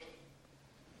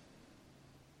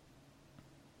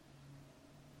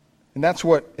 And that's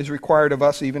what is required of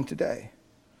us even today.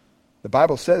 The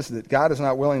Bible says that God is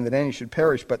not willing that any should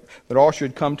perish, but that all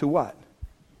should come to what?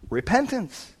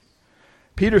 Repentance.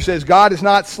 Peter says God is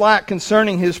not slack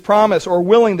concerning his promise or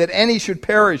willing that any should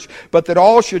perish, but that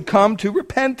all should come to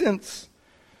repentance.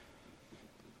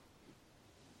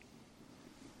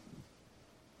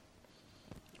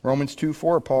 Romans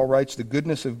 2:4, Paul writes, the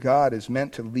goodness of God is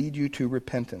meant to lead you to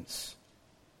repentance.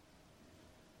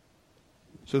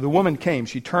 So the woman came.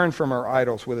 She turned from her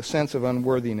idols with a sense of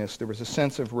unworthiness. There was a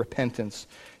sense of repentance.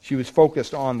 She was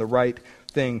focused on the right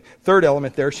thing. Third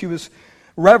element there, she was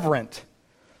reverent.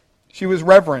 She was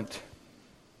reverent.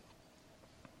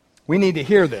 We need to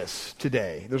hear this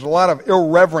today. There's a lot of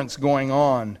irreverence going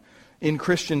on in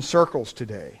Christian circles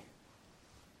today.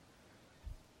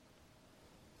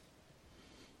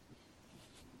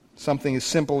 Something as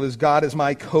simple as God is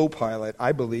my co-pilot,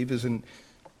 I believe, is an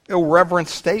irreverent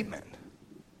statement.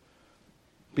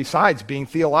 Besides being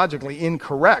theologically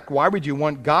incorrect, why would you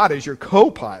want God as your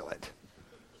co-pilot?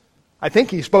 I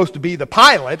think he's supposed to be the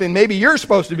pilot, and maybe you're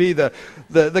supposed to be the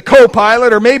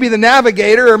co-pilot, or maybe the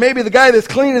navigator, or maybe the guy that's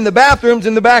cleaning the bathrooms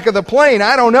in the back of the plane.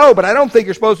 I don't know, but I don't think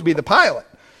you're supposed to be the pilot.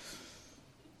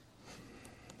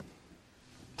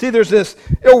 See, there's this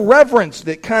irreverence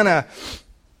that kind of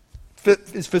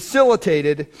is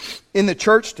facilitated in the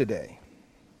church today.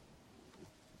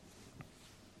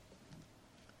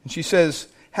 And she says,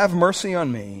 have mercy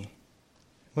on me.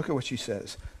 Look at what she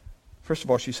says. First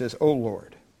of all, she says, "Oh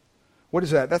Lord." What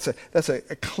is that? That's a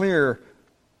clear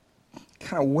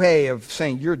kind of way of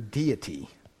saying you're deity.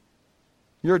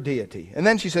 You're deity. And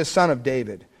then she says, "Son of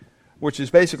David," which is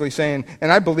basically saying,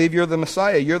 and I believe you're the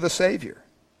Messiah, you're the Savior.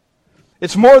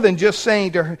 It's more than just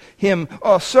saying to him,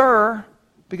 "Oh, sir,"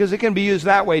 because it can be used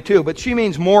that way too, but she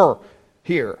means more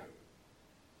here.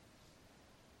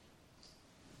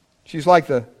 She's like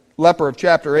the leper of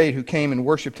chapter 8 who came and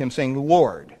worshipped him, saying,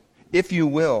 "Lord, if you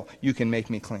will, you can make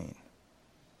me clean."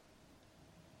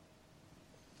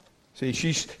 See,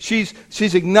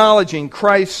 she's acknowledging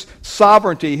Christ's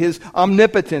sovereignty, his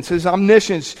omnipotence, his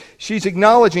omniscience. She's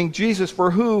acknowledging Jesus for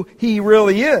who he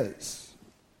really is.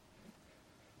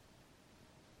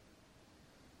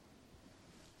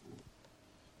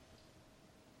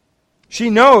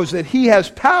 She knows that he has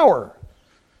power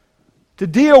to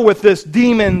deal with this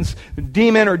demon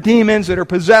or demons that are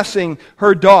possessing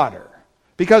her daughter,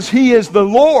 because he is the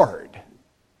Lord.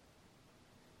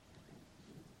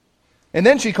 And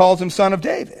then she calls him Son of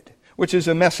David, which is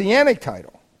a messianic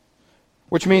title,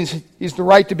 which means he's the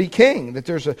right to be king, that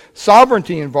there's a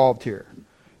sovereignty involved here.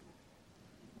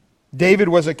 David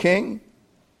was a king,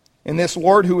 and this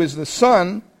Lord who is the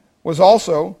Son was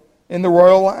also in the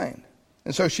royal line.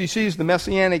 And so she sees the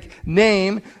messianic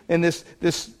name and this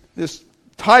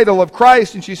title of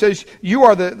Christ, and she says, "You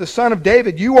are the Son of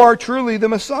David. You are truly the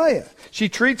Messiah." She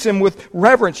treats him with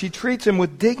reverence. She treats him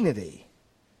with dignity.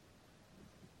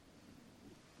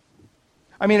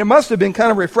 I mean, it must have been kind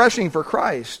of refreshing for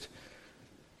Christ.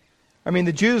 I mean,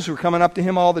 the Jews were coming up to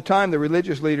him all the time, the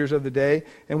religious leaders of the day,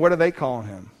 and what are they calling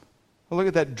him? Well, look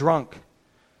at that drunk.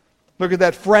 Look at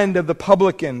that friend of the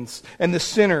publicans and the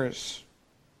sinners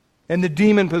and the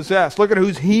demon-possessed. Look at who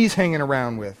he's hanging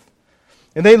around with.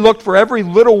 And they looked for every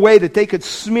little way that they could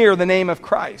smear the name of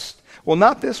Christ. Well,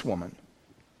 not this woman.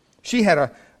 She had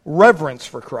a reverence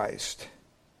for Christ.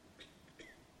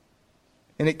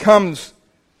 And it comes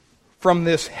from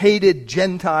this hated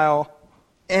Gentile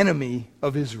enemy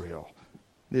of Israel,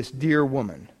 this dear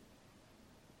woman.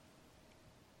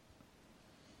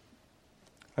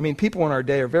 I mean, people in our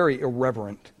day are very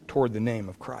irreverent toward the name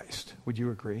of Christ. Would you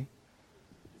agree?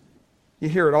 You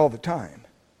hear it all the time.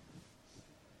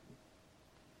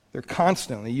 They're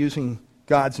constantly using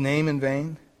God's name in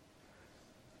vain.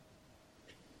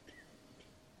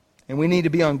 And we need to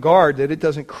be on guard that it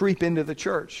doesn't creep into the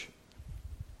church.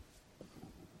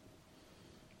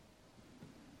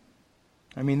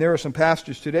 I mean, there are some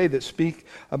pastors today that speak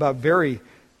about very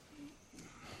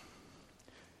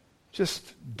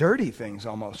just dirty things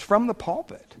almost from the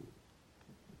pulpit,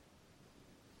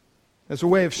 as a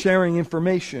way of sharing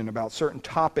information about certain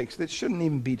topics that shouldn't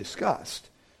even be discussed.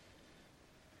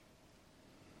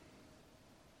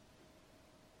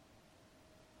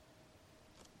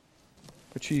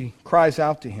 But she cries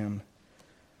out to him,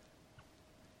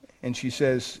 and she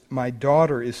says, "My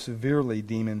daughter is severely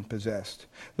demon-possessed."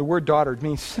 The word daughter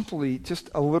means simply just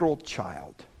a little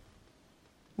child.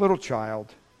 Little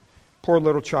child. Poor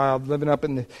little child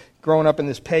growing up in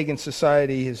this pagan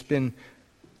society has been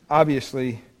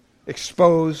obviously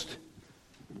exposed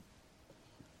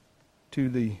to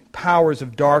the powers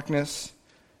of darkness,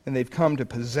 and they've come to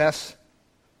possess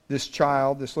this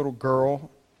child, this little girl.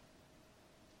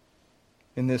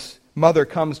 And this mother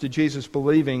comes to Jesus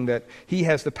believing that he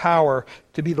has the power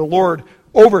to be the Lord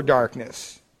over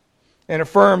darkness, and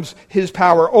affirms his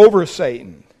power over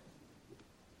Satan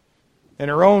and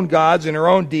her own gods and her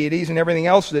own deities and everything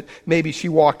else that maybe she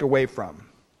walked away from.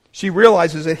 She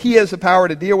realizes that he has the power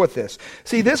to deal with this.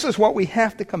 See, this is what we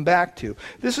have to come back to.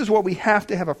 This is what we have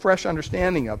to have a fresh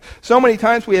understanding of. So many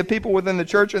times we have people within the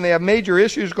church and they have major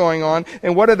issues going on,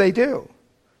 and what do? They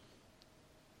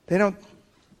don't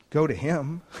go to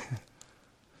him.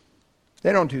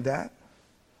 They don't do that.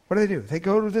 What do? They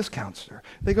go to this counselor.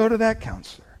 They go to that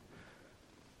counselor.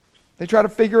 They try to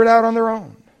figure it out on their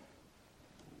own.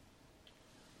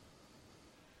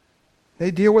 They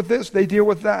deal with this, they deal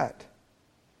with that.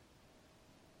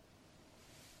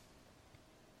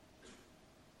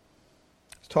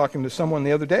 I was talking to someone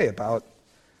the other day about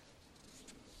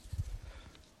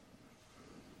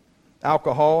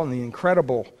alcohol and the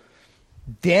incredible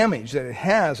damage that it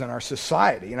has on our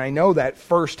society, and I know that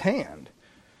firsthand.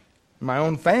 in my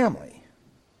own family.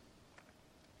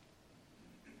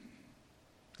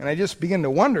 And I just begin to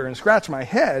wonder and scratch my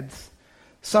head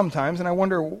sometimes, and I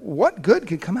wonder what good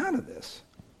could come out of this.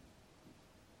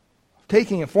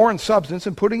 Taking a foreign substance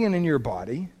and putting it in your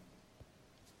body.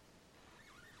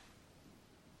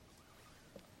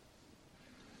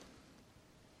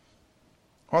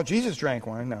 Well, Jesus drank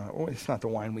wine. No, it's not the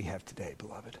wine we have today,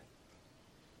 beloved.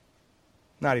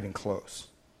 Not even close.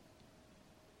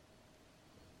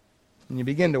 And you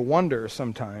begin to wonder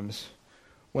sometimes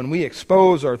when we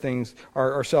expose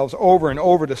ourselves over and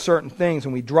over to certain things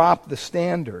and we drop the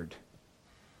standard.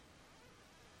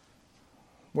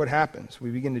 What happens?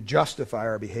 We begin to justify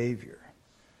our behavior.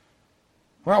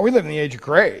 Well, we live in the age of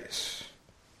grace.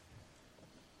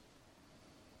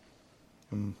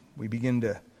 And we begin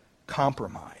to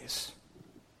compromise.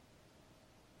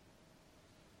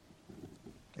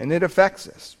 And it affects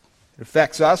us. It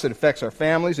affects us, it affects our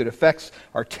families, it affects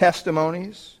our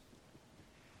testimonies.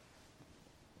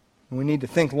 And we need to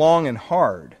think long and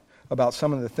hard about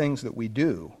some of the things that we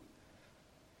do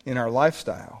in our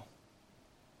lifestyle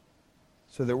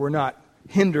so that we're not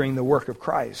hindering the work of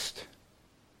Christ.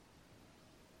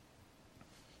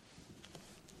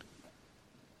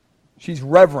 She's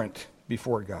reverent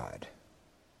before God.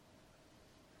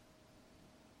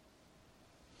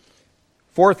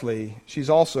 Fourthly, she's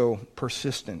also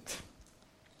persistent.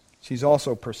 She's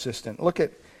also persistent. Look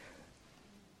at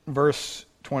verse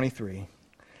 23.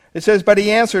 It says, "But he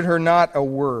answered her not a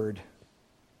word."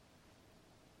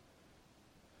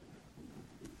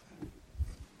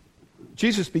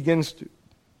 Jesus begins to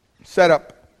set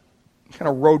up kind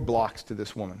of roadblocks to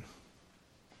this woman.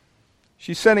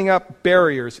 She's setting up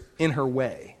barriers in her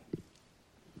way.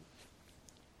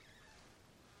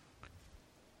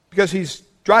 Because he's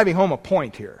driving home a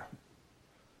point here.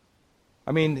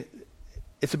 I mean,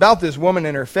 it's about this woman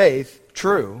and her faith,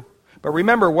 true. But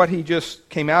remember what he just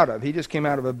came out of. He just came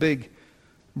out of a big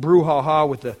brouhaha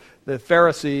with the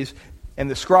Pharisees and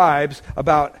the scribes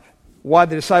about why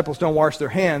the disciples don't wash their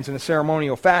hands in a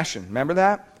ceremonial fashion. Remember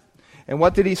that? And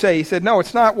what did he say? He said, no,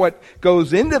 it's not what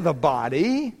goes into the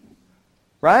body,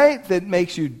 right, that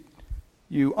makes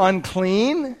you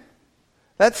unclean.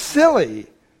 That's silly.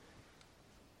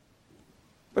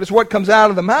 But it's what comes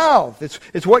out of the mouth.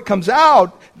 It's what comes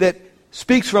out that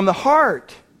speaks from the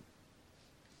heart.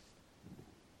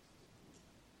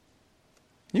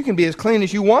 You can be as clean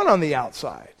as you want on the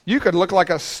outside. You could look like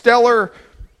a stellar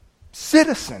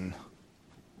citizen.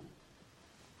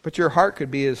 But your heart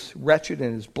could be as wretched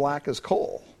and as black as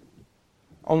coal.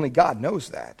 Only God knows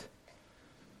that.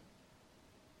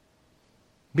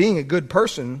 Being a good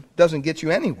person doesn't get you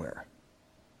anywhere.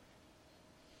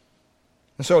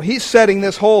 And so he's setting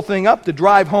this whole thing up to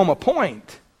drive home a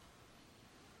point.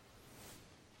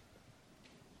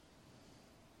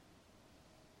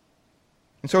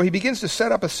 And so he begins to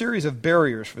set up a series of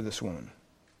barriers for this woman.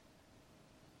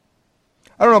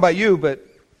 I don't know about you, but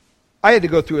I had to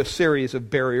go through a series of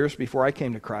barriers before I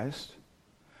came to Christ.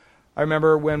 I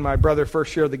remember when my brother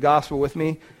first shared the gospel with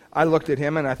me, I looked at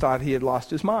him and I thought he had lost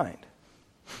his mind.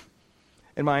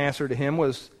 And my answer to him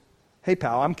was, "Hey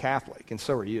pal, I'm Catholic and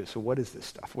so are you, so what is this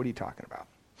stuff? What are you talking about?"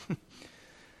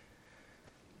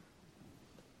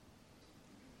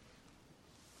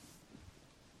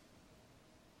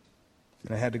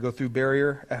 And I had to go through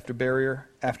barrier after barrier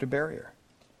after barrier.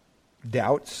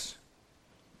 Doubts,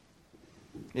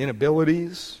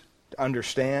 inabilities to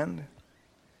understand.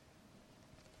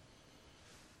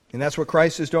 And that's what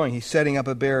Christ is doing. He's setting up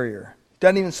a barrier.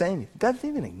 Doesn't even say anything. Doesn't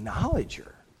even acknowledge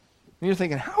her. And you're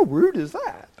thinking, how rude is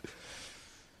that?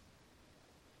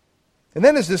 And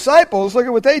then his disciples, look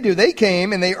at what they do. They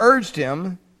came and they urged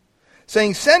him,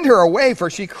 saying, "Send her away, for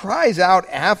she cries out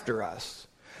after us."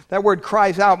 That word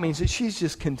cries out means that she's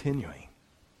just continuing.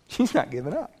 She's not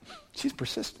giving up. She's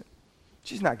persistent.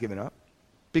 She's not giving up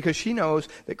because she knows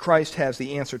that Christ has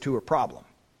the answer to her problem.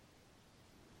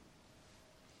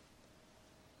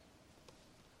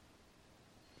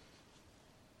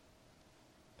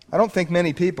 I don't think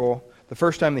many people, the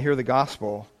first time they hear the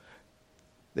gospel,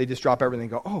 they just drop everything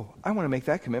and go, "Oh, I want to make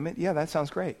that commitment. Yeah, that sounds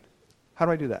great. How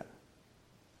do I do that?"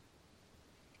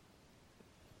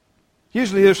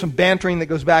 Usually there's some bantering that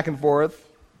goes back and forth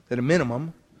at a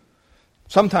minimum.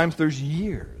 Sometimes there's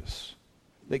years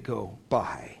that go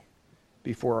by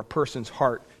before a person's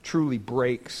heart truly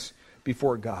breaks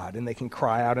before God and they can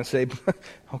cry out and say,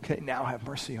 "Okay, now have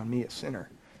mercy on me, a sinner."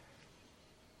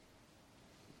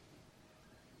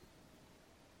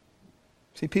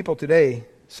 See, people today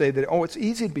say that, "Oh, it's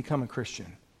easy to become a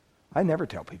Christian." I never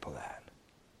tell people that.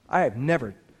 I have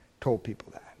never told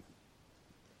people that.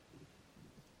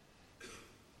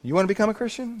 You want to become a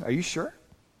Christian? Are you sure?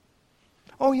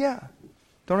 Oh, yeah.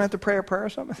 Don't have to pray a prayer or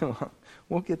something?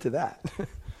 We'll get to that.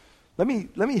 Let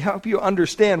me help you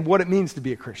understand what it means to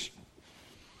be a Christian.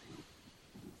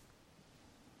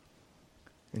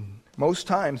 And most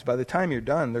times, by the time you're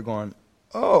done, they're going,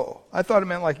 oh, I thought it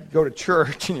meant like you go to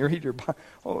church and you read your Bible.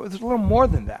 Oh, it's a little more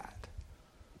than that.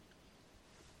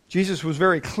 Jesus was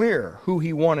very clear who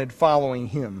he wanted following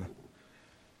him.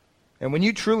 And when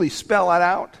you truly spell it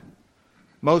out,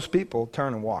 most people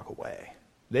turn and walk away.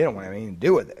 They don't want anything to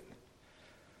do with it.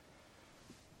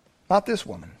 Not this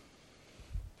woman.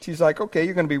 She's like, okay,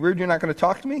 you're going to be rude, you're not going to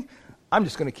talk to me? I'm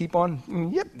just going to keep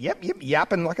on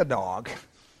yapping like a dog.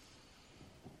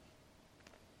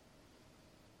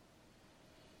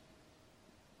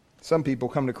 Some people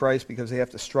come to Christ because they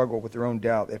have to struggle with their own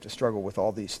doubt. They have to struggle with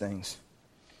all these things.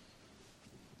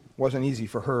 It wasn't easy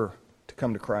for her to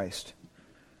come to Christ.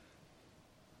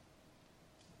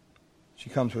 She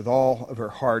comes with all of her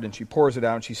heart and she pours it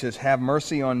out and she says, have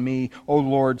mercy on me, O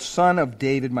Lord, Son of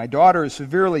David. My daughter is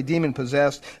severely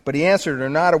demon-possessed. But he answered her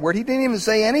not a word. He didn't even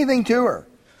say anything to her.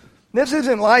 This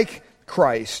isn't like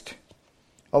Christ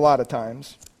a lot of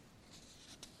times.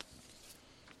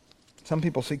 Some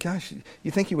people say, gosh, you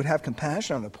think he would have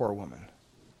compassion on the poor woman?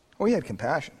 Oh, he had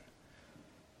compassion.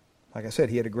 Like I said,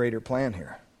 he had a greater plan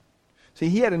here. See,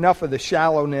 he had enough of the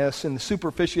shallowness and the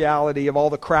superficiality of all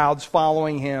the crowds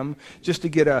following him just to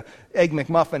get a Egg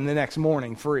McMuffin the next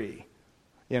morning free.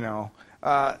 You know,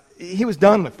 he was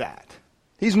done with that.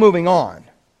 He's moving on.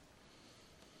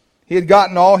 He had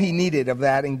gotten all he needed of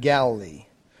that in Galilee.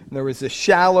 And there was this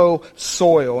shallow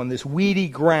soil and this weedy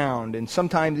ground and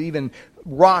sometimes even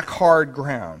rock-hard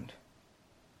ground.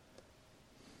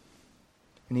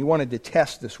 And he wanted to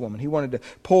test this woman. He wanted to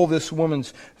pull this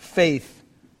woman's faith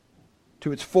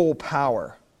to its full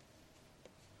power.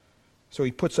 So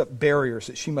he puts up barriers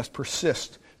that she must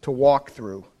persist to walk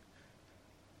through.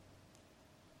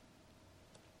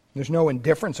 There's no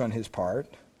indifference on his part.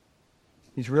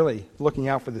 He's really looking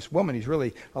out for this woman. He's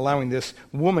really allowing this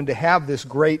woman to have this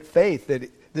great faith that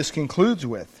this concludes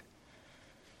with.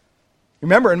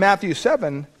 Remember in Matthew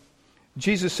 7,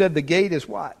 Jesus said the gate is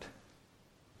what?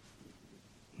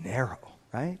 Narrow,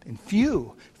 right? And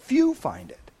few find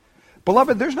it.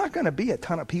 Beloved, there's not going to be a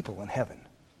ton of people in heaven.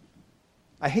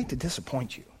 I hate to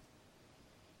disappoint you.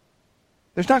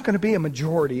 There's not going to be a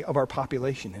majority of our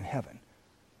population in heaven.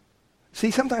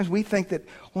 See, sometimes we think that,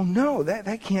 well, no,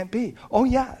 that can't be. Oh,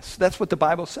 yes, that's what the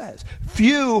Bible says.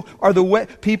 Few are the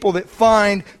people that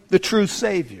find the true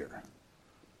Savior.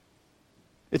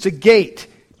 It's a gate,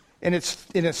 and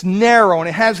it's narrow, and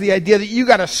it has the idea that you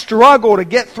got to struggle to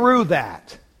get through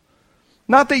that.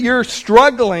 Not that you're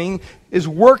struggling is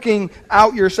working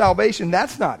out your salvation.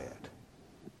 That's not it.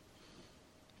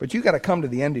 But you got to come to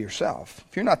the end of yourself.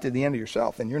 If you're not to the end of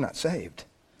yourself, then you're not saved.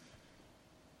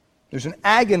 There's an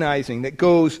agonizing that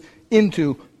goes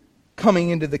into coming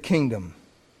into the kingdom.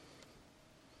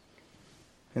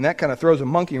 And that kind of throws a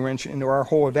monkey wrench into our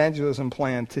whole evangelism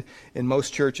plan in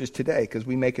most churches today, because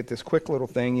we make it this quick little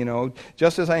thing,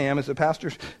 just as I am, as the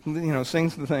pastor,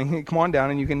 sings the thing, come on down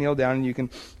and you can kneel down and you can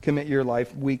commit your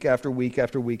life week after week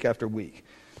after week after week.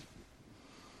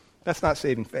 That's not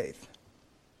saving faith.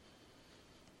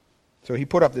 So he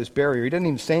put up this barrier. He didn't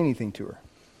even say anything to her.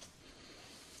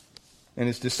 And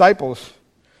his disciples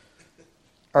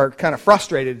are kind of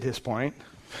frustrated at this point.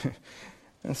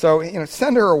 And so,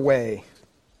 send her away.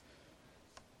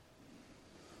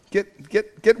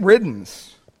 Get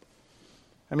riddance.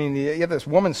 I mean, you have this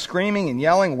woman screaming and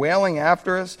yelling, wailing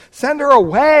after us. Send her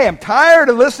away. I'm tired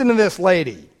of listening to this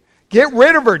lady. Get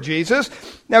rid of her, Jesus.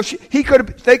 Now, they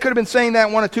could have been saying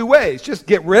that one of two ways. Just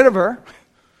get rid of her.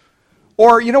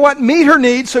 Or, you know what? Meet her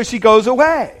needs so she goes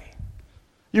away.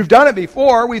 You've done it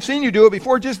before. We've seen you do it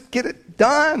before. Just get it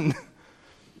done.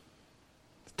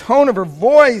 The tone of her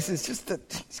voice is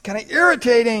it's kind of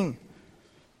irritating.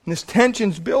 And this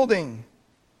tension's building.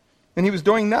 And he was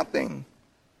doing nothing.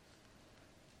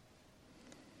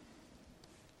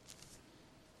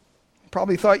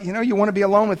 Probably thought, you want to be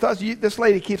alone with us? This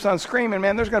lady keeps on screaming,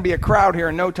 man, there's going to be a crowd here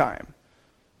in no time.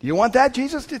 Do you want that,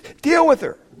 Jesus? Deal with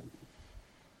her.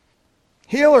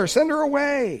 Heal her. Send her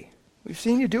away. We've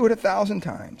seen you do it 1,000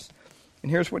 times.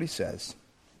 And here's what he says.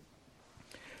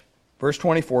 Verse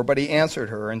 24, but he answered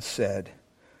her and said,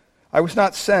 I was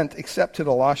not sent except to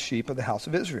the lost sheep of the house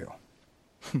of Israel.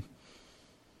 You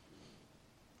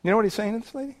know what he's saying to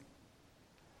this lady?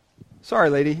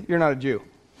 Sorry, lady, you're not a Jew.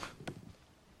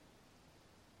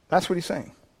 That's what he's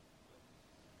saying.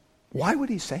 Why would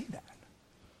he say that?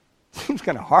 Seems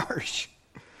kind of harsh.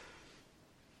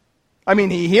 I mean,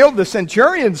 he healed the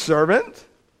centurion's servant.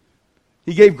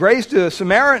 He gave grace to a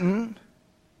Samaritan.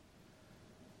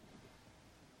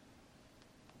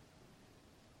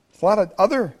 A lot of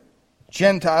other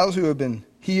Gentiles who have been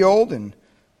healed and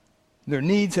their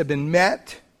needs have been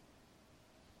met.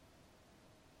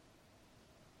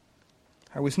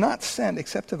 I was not sent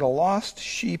except to the lost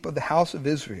sheep of the house of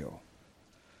Israel.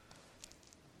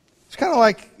 It's kind of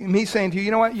like me saying to you,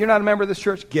 you know what, you're not a member of this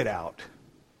church, get out.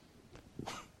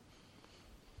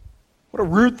 What a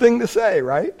rude thing to say,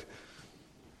 right?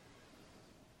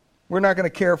 We're not going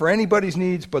to care for anybody's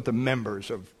needs but the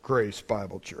members of Grace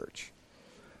Bible Church.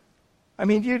 I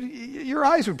mean, your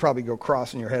eyes would probably go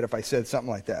cross in your head if I said something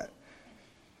like that.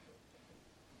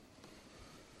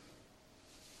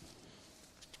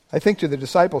 I think to the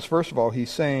disciples, first of all, he's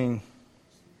saying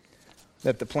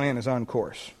that the plan is on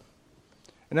course.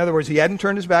 In other words, he hadn't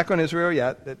turned his back on Israel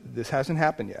yet. This hasn't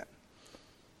happened yet.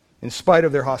 In spite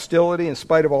of their hostility, in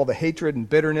spite of all the hatred and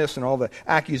bitterness and all the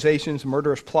accusations,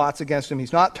 murderous plots against him,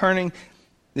 he's not turning.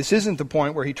 This isn't the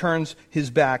point where he turns his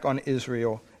back on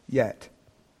Israel yet.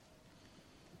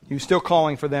 He was still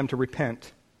calling for them to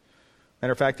repent.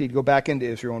 Matter of fact, he'd go back into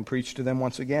Israel and preach to them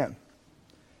once again.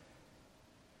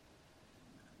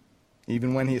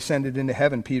 Even when he ascended into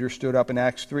heaven, Peter stood up in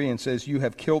Acts 3 and says, "You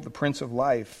have killed the Prince of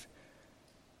Life."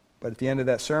 But at the end of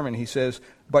that sermon, he says,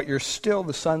 "But you're still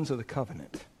the sons of the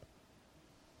covenant."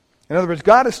 In other words,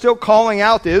 God is still calling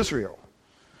out to Israel.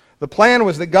 The plan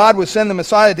was that God would send the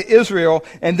Messiah to Israel,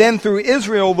 and then through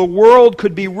Israel the world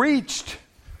could be reached.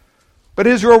 But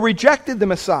Israel rejected the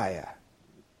Messiah.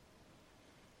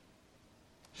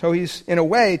 So he's, in a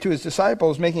way, to his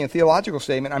disciples, making a theological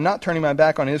statement. I'm not turning my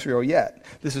back on Israel yet.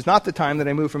 This is not the time that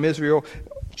I move from Israel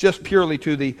just purely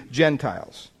to the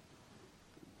Gentiles.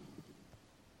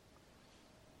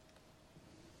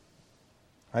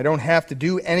 I don't have to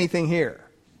do anything here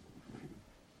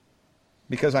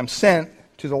because I'm sent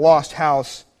to the lost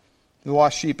house, the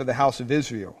lost sheep of the house of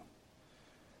Israel.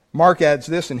 Mark adds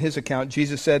this in his account.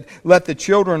 Jesus said, "Let the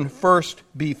children first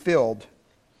be filled."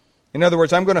 In other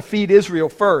words, I'm going to feed Israel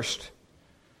first. And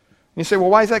you say, well,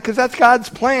 why is that? Because that's God's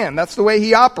plan. That's the way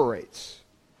He operates.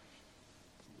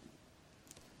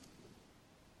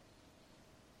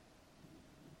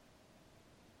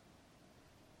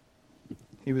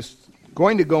 He was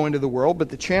going to go into the world, but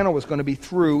the channel was going to be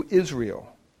through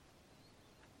Israel.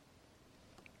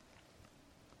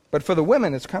 But for the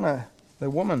women, it's kind of, the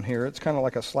woman here, it's kind of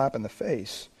like a slap in the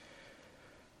face.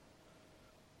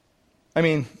 I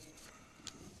mean,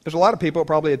 there's a lot of people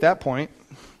probably at that point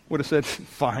would have said,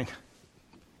 fine,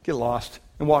 get lost,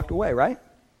 and walked away, right?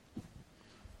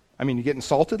 I mean, you get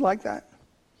insulted like that?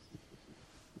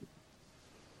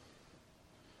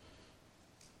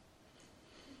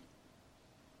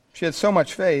 She had so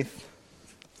much faith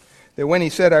that when he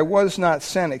said, "I was not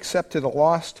sent except to the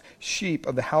lost sheep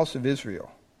of the house of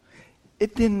Israel,"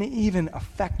 it didn't even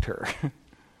affect her.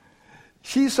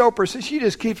 She's so persistent, she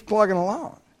just keeps plugging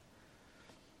along.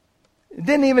 It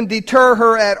didn't even deter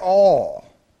her at all.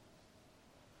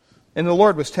 And the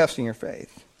Lord was testing her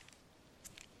faith.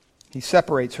 He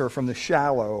separates her from the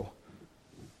shallow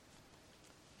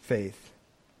faith.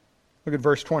 Look at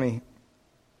verse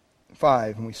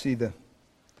 25, and we see the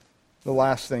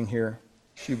last thing here.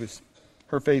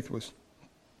 Her faith was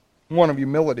one of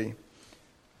humility. It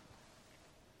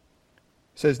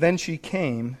says, "Then she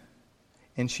came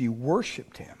and she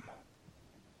worshipped him."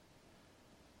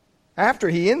 After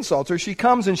he insults her, she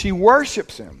comes and she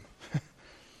worships him. It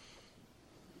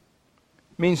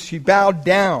means she bowed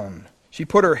down. She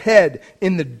put her head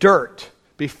in the dirt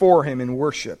before him in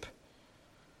worship.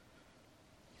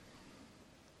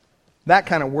 That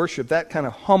kind of worship, that kind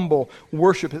of humble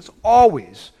worship is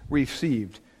always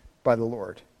received by the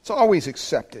Lord. It's always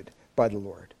accepted by the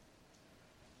Lord.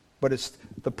 But it's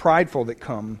the prideful that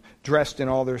come dressed in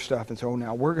all their stuff and say, "Oh,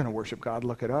 now we're going to worship God,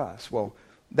 look at us." Well,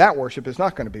 that worship is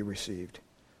not going to be received.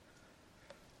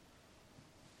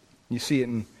 You see it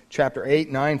in chapter 8,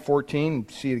 9, 14.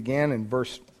 You see it again in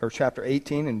chapter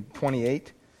 18 and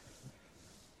 28.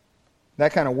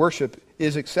 That kind of worship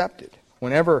is accepted.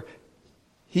 Whenever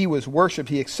he was worshipped,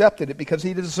 he accepted it because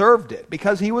he deserved it,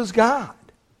 because he was God.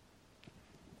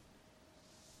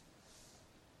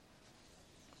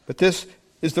 But this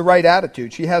is the right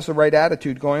attitude. She has the right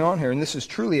attitude going on here, and this is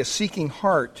truly a seeking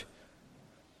heart.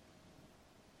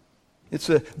 It's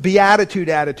a beatitude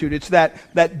attitude. It's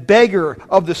that beggar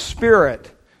of the Spirit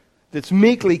that's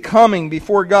meekly coming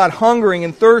before God, hungering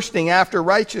and thirsting after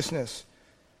righteousness.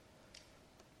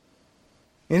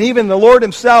 And even the Lord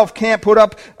Himself can't put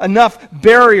up enough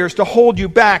barriers to hold you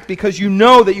back because you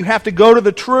know that you have to go to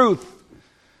the truth.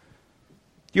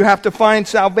 You have to find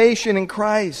salvation in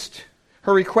Christ.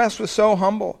 Her request was so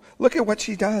humble. Look at what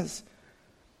she does.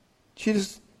 She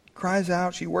just cries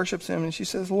out, she worships him, and she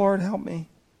says, Lord, help me.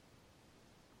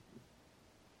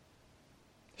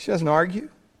 She doesn't argue.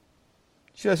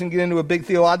 She doesn't get into a big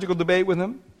theological debate with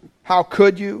him. How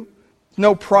could you?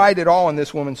 No pride at all in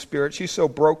this woman's spirit. She's so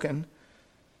broken.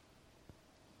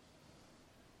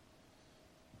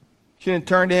 She didn't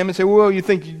turn to him and say, well, you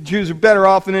think Jews are better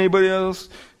off than anybody else?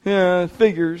 Yeah,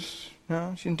 figures.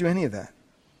 No, she didn't do any of that.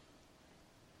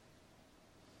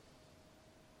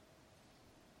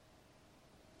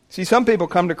 See, some people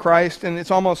come to Christ and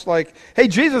it's almost like, hey,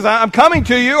 Jesus, I'm coming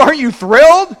to you. Aren't you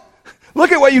thrilled?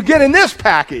 Look at what you get in this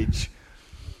package.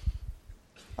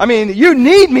 I mean, you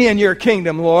need me in your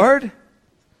kingdom, Lord.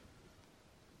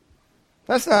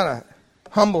 That's not a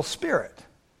humble spirit.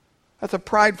 That's a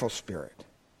prideful spirit.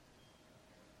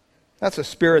 That's a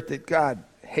spirit that God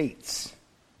hates.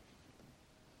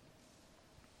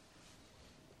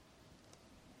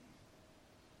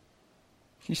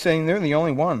 She's saying they're the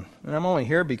only one. And I'm only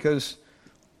here because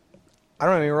I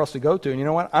don't have anywhere else to go to. And you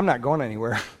know what? I'm not going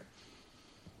anywhere.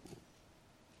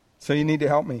 So you need to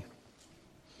help me.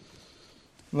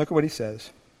 Look at what he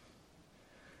says.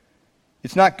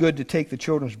 It's not good to take the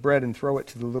children's bread and throw it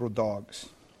to the little dogs.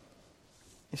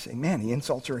 You say, man, he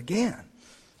insults her again.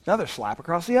 Another slap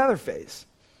across the other face.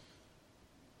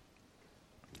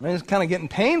 I mean, it's kind of getting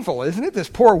painful, isn't it? This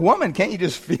poor woman, can't you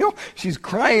just feel? She's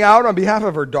crying out on behalf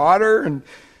of her daughter, and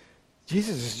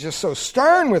Jesus is just so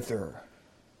stern with her.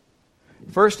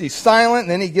 First he's silent,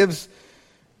 and then he gives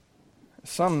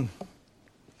some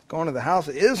going to the house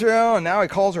of Israel, and now he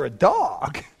calls her a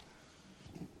dog.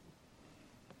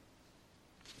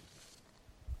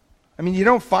 I mean, you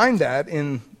don't find that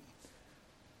in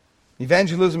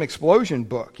Evangelism Explosion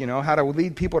book, how to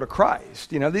lead people to Christ.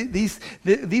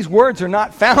 These words are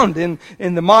not found in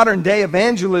the modern day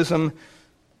evangelism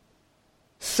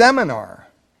seminar.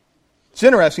 It's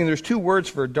interesting, there's two words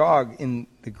for a dog in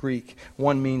the Greek.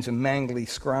 One means a mangly,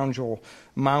 scoundrel,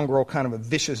 mongrel, kind of a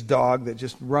vicious dog that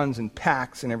just runs and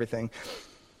packs and everything.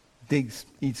 Digs,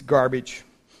 eats garbage.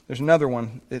 There's another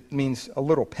one that means a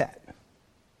little pet.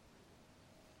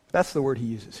 That's the word he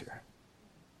uses here.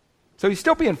 So he's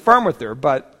still being firm with her,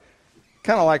 but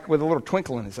kind of like with a little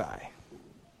twinkle in his eye.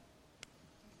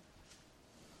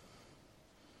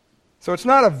 So it's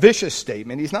not a vicious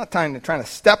statement. He's not trying to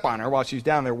step on her while she's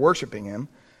down there worshiping him.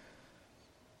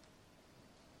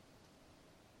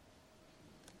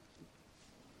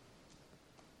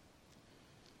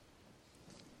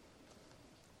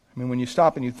 I mean, when you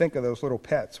stop and you think of those little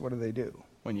pets, what do they do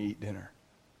when you eat dinner?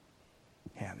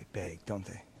 Yeah, they beg, don't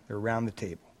they? They're around the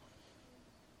table.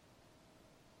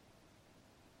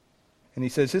 And he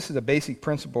says this is a basic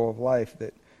principle of life,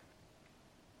 that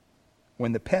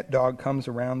when the pet dog comes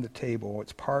around the table,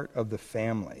 it's part of the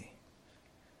family.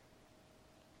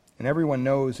 And everyone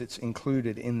knows it's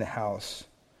included in the house.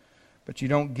 But you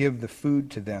don't give the food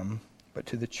to them, but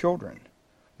to the children.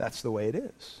 That's the way it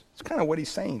is. It's kind of what he's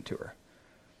saying to her.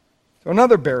 So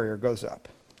another barrier goes up.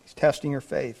 He's testing her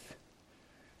faith.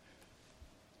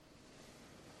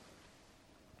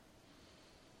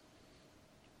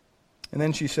 And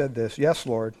then she said this, yes,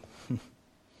 Lord.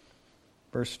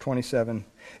 Verse 27,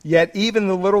 yet even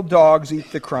the little dogs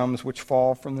eat the crumbs which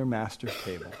fall from their master's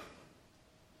table.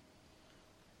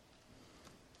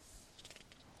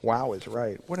 Wow is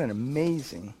right. What an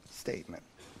amazing statement.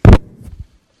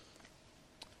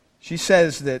 She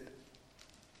says that,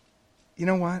 you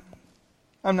know what?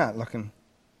 I'm not looking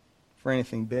for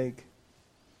anything big.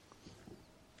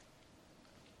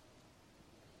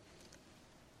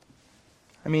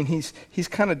 I mean, he's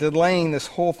kind of delaying this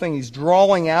whole thing. He's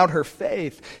drawing out her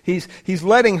faith. He's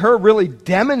letting her really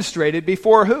demonstrate it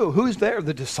before who? Who's there?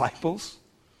 The disciples.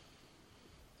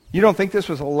 You don't think this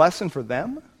was a lesson for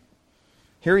them?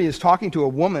 Here he is talking to a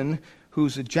woman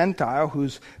who's a Gentile,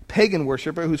 who's a pagan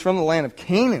worshiper, who's from the land of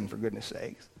Canaan, for goodness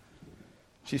sakes.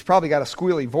 She's probably got a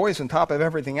squealy voice on top of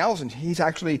everything else, and he's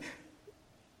actually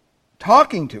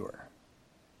talking to her.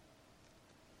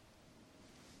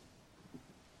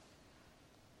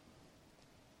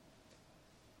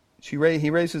 He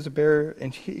raises a barrier,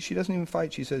 and she doesn't even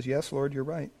fight. She says, yes, Lord, you're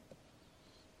right.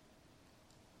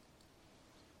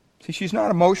 See, she's not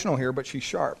emotional here, but she's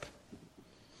sharp.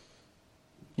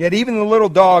 Yet even the little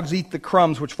dogs eat the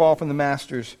crumbs which fall from the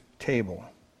master's table.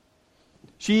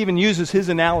 She even uses his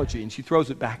analogy, and she throws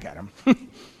it back at him.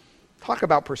 Talk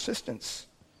about persistence.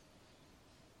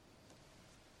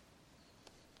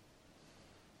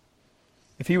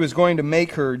 If he was going to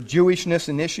make her Jewishness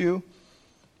an issue,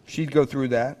 she'd go through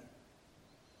that.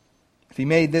 If he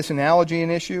made this analogy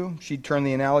an issue, she'd turn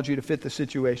the analogy to fit the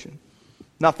situation.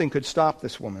 Nothing could stop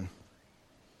this woman.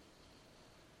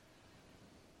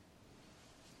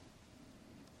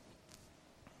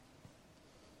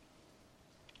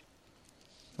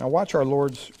 Now watch our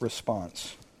Lord's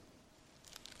response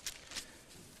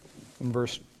in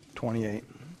verse 28.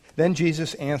 Then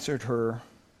Jesus answered her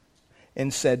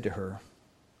and said to her,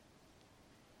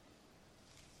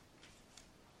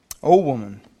 O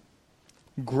woman,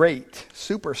 great,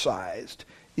 supersized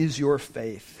is your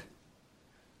faith.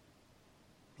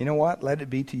 You know what? Let it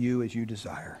be to you as you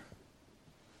desire.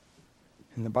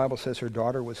 And the Bible says her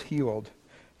daughter was healed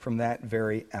from that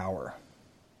very hour.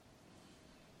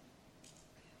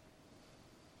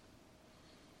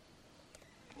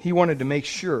 He wanted to make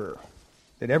sure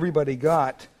that everybody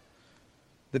got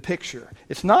the picture.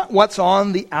 It's not what's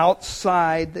on the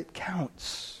outside that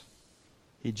counts.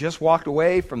 He just walked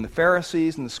away from the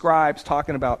Pharisees and the scribes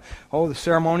talking about, the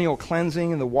ceremonial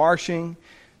cleansing and the washing.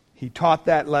 He taught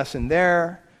that lesson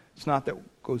there. It's not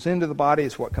that goes into the body,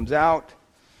 it's what comes out.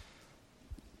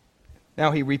 Now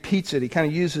he repeats it. He kind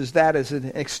of uses that as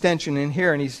an extension in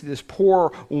here. And he's this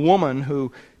poor woman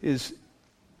who is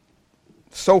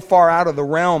so far out of the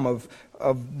realm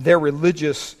of their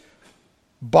religious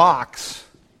box.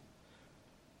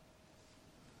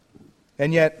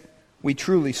 And yet we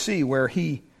truly see where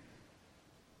he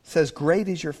says, great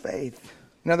is your faith.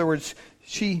 In other words,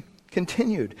 she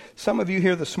continued. Some of you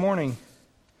here this morning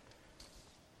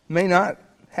may not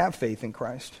have faith in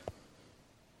Christ.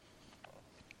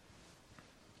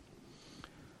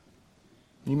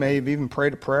 You may have even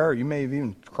prayed a prayer, or you may have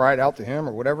even cried out to Him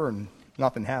or whatever, and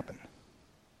nothing happened.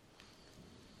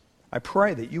 I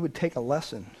pray that you would take a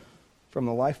lesson from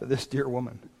the life of this dear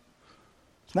woman.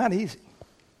 It's not easy.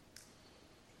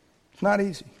 It's not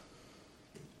easy.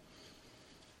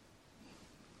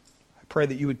 I pray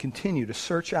that you would continue to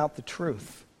search out the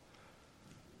truth.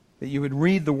 That you would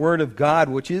read the Word of God,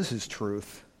 which is His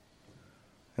truth,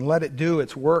 and let it do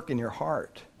its work in your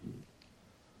heart.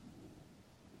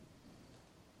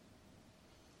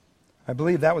 I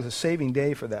believe that was a saving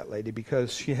day for that lady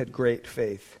because she had great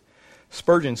faith.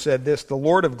 Spurgeon said this, the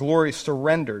Lord of glory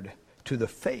surrendered to the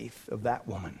faith of that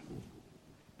woman.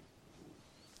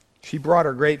 She brought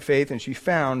her great faith and she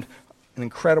found an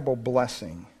incredible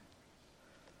blessing.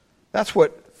 That's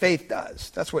what faith does.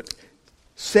 That's what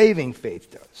saving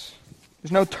faith does.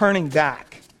 There's no turning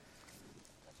back.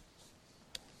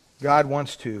 God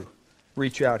wants to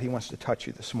reach out. He wants to touch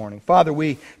you this morning. Father,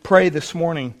 we pray this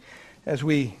morning as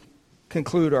we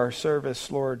conclude our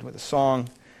service, Lord, with a song.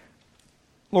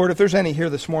 Lord, if there's any here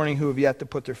this morning who have yet to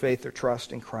put their faith or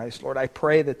trust in Christ, Lord, I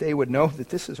pray that they would know that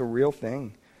this is a real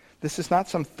thing. This is not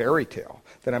some fairy tale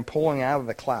that I'm pulling out of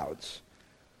the clouds.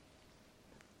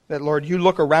 That, Lord, you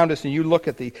look around us and you look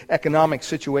at the economic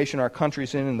situation our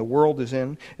country's in and the world is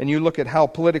in, and you look at how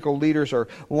political leaders are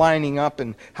lining up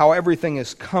and how everything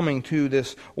is coming to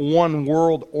this one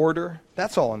world order.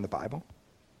 That's all in the Bible.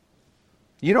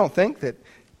 You don't think that,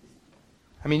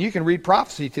 you can read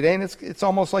prophecy today and it's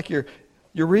almost like you're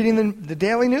reading the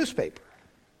daily newspaper.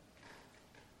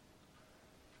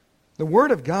 The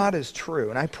Word of God is true,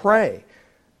 and I pray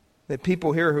that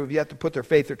people here who have yet to put their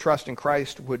faith or trust in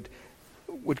Christ would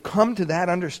come to that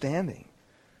understanding.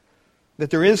 That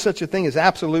there is such a thing as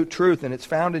absolute truth, and it's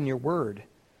found in your Word.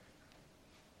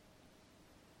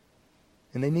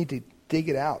 And they need to dig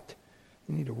it out.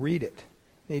 They need to read it.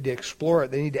 They need to explore it.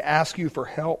 They need to ask you for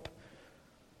help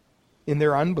in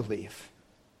their unbelief.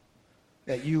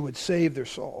 That you would save their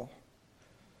soul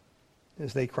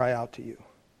as they cry out to you.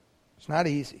 It's not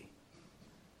easy,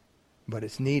 but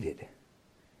it's needed.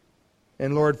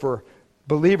 And Lord, for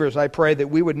believers, I pray that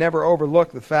we would never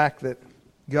overlook the fact that,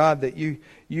 God, that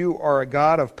you are a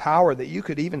God of power, that you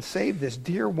could even save this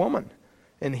dear woman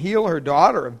and heal her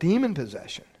daughter of demon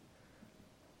possession.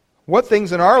 What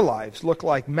things in our lives look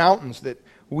like mountains that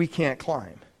we can't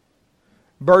climb?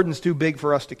 Burdens too big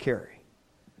for us to carry.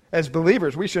 As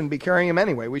believers, we shouldn't be carrying them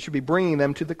anyway. We should be bringing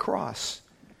them to the cross.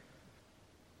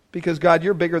 Because, God,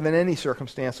 you're bigger than any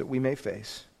circumstance that we may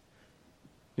face.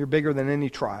 You're bigger than any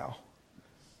trial.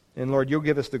 And, Lord, you'll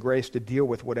give us the grace to deal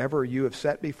with whatever you have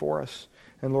set before us.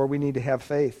 And, Lord, we need to have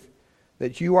faith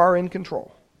that you are in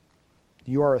control.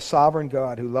 You are a sovereign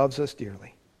God who loves us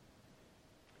dearly.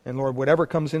 And, Lord, whatever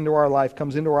comes into our life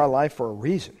for a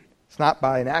reason. It's not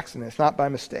by an accident. It's not by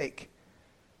mistake.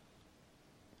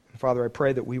 And, Father, I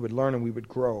pray that we would learn and we would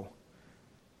grow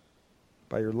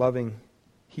by your loving,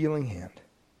 healing hand.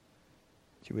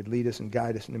 That you would lead us and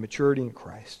guide us into maturity in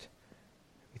Christ.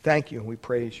 We thank you and we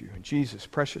praise you. In Jesus'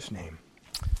 precious name.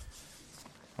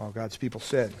 All God's people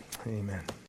said, amen.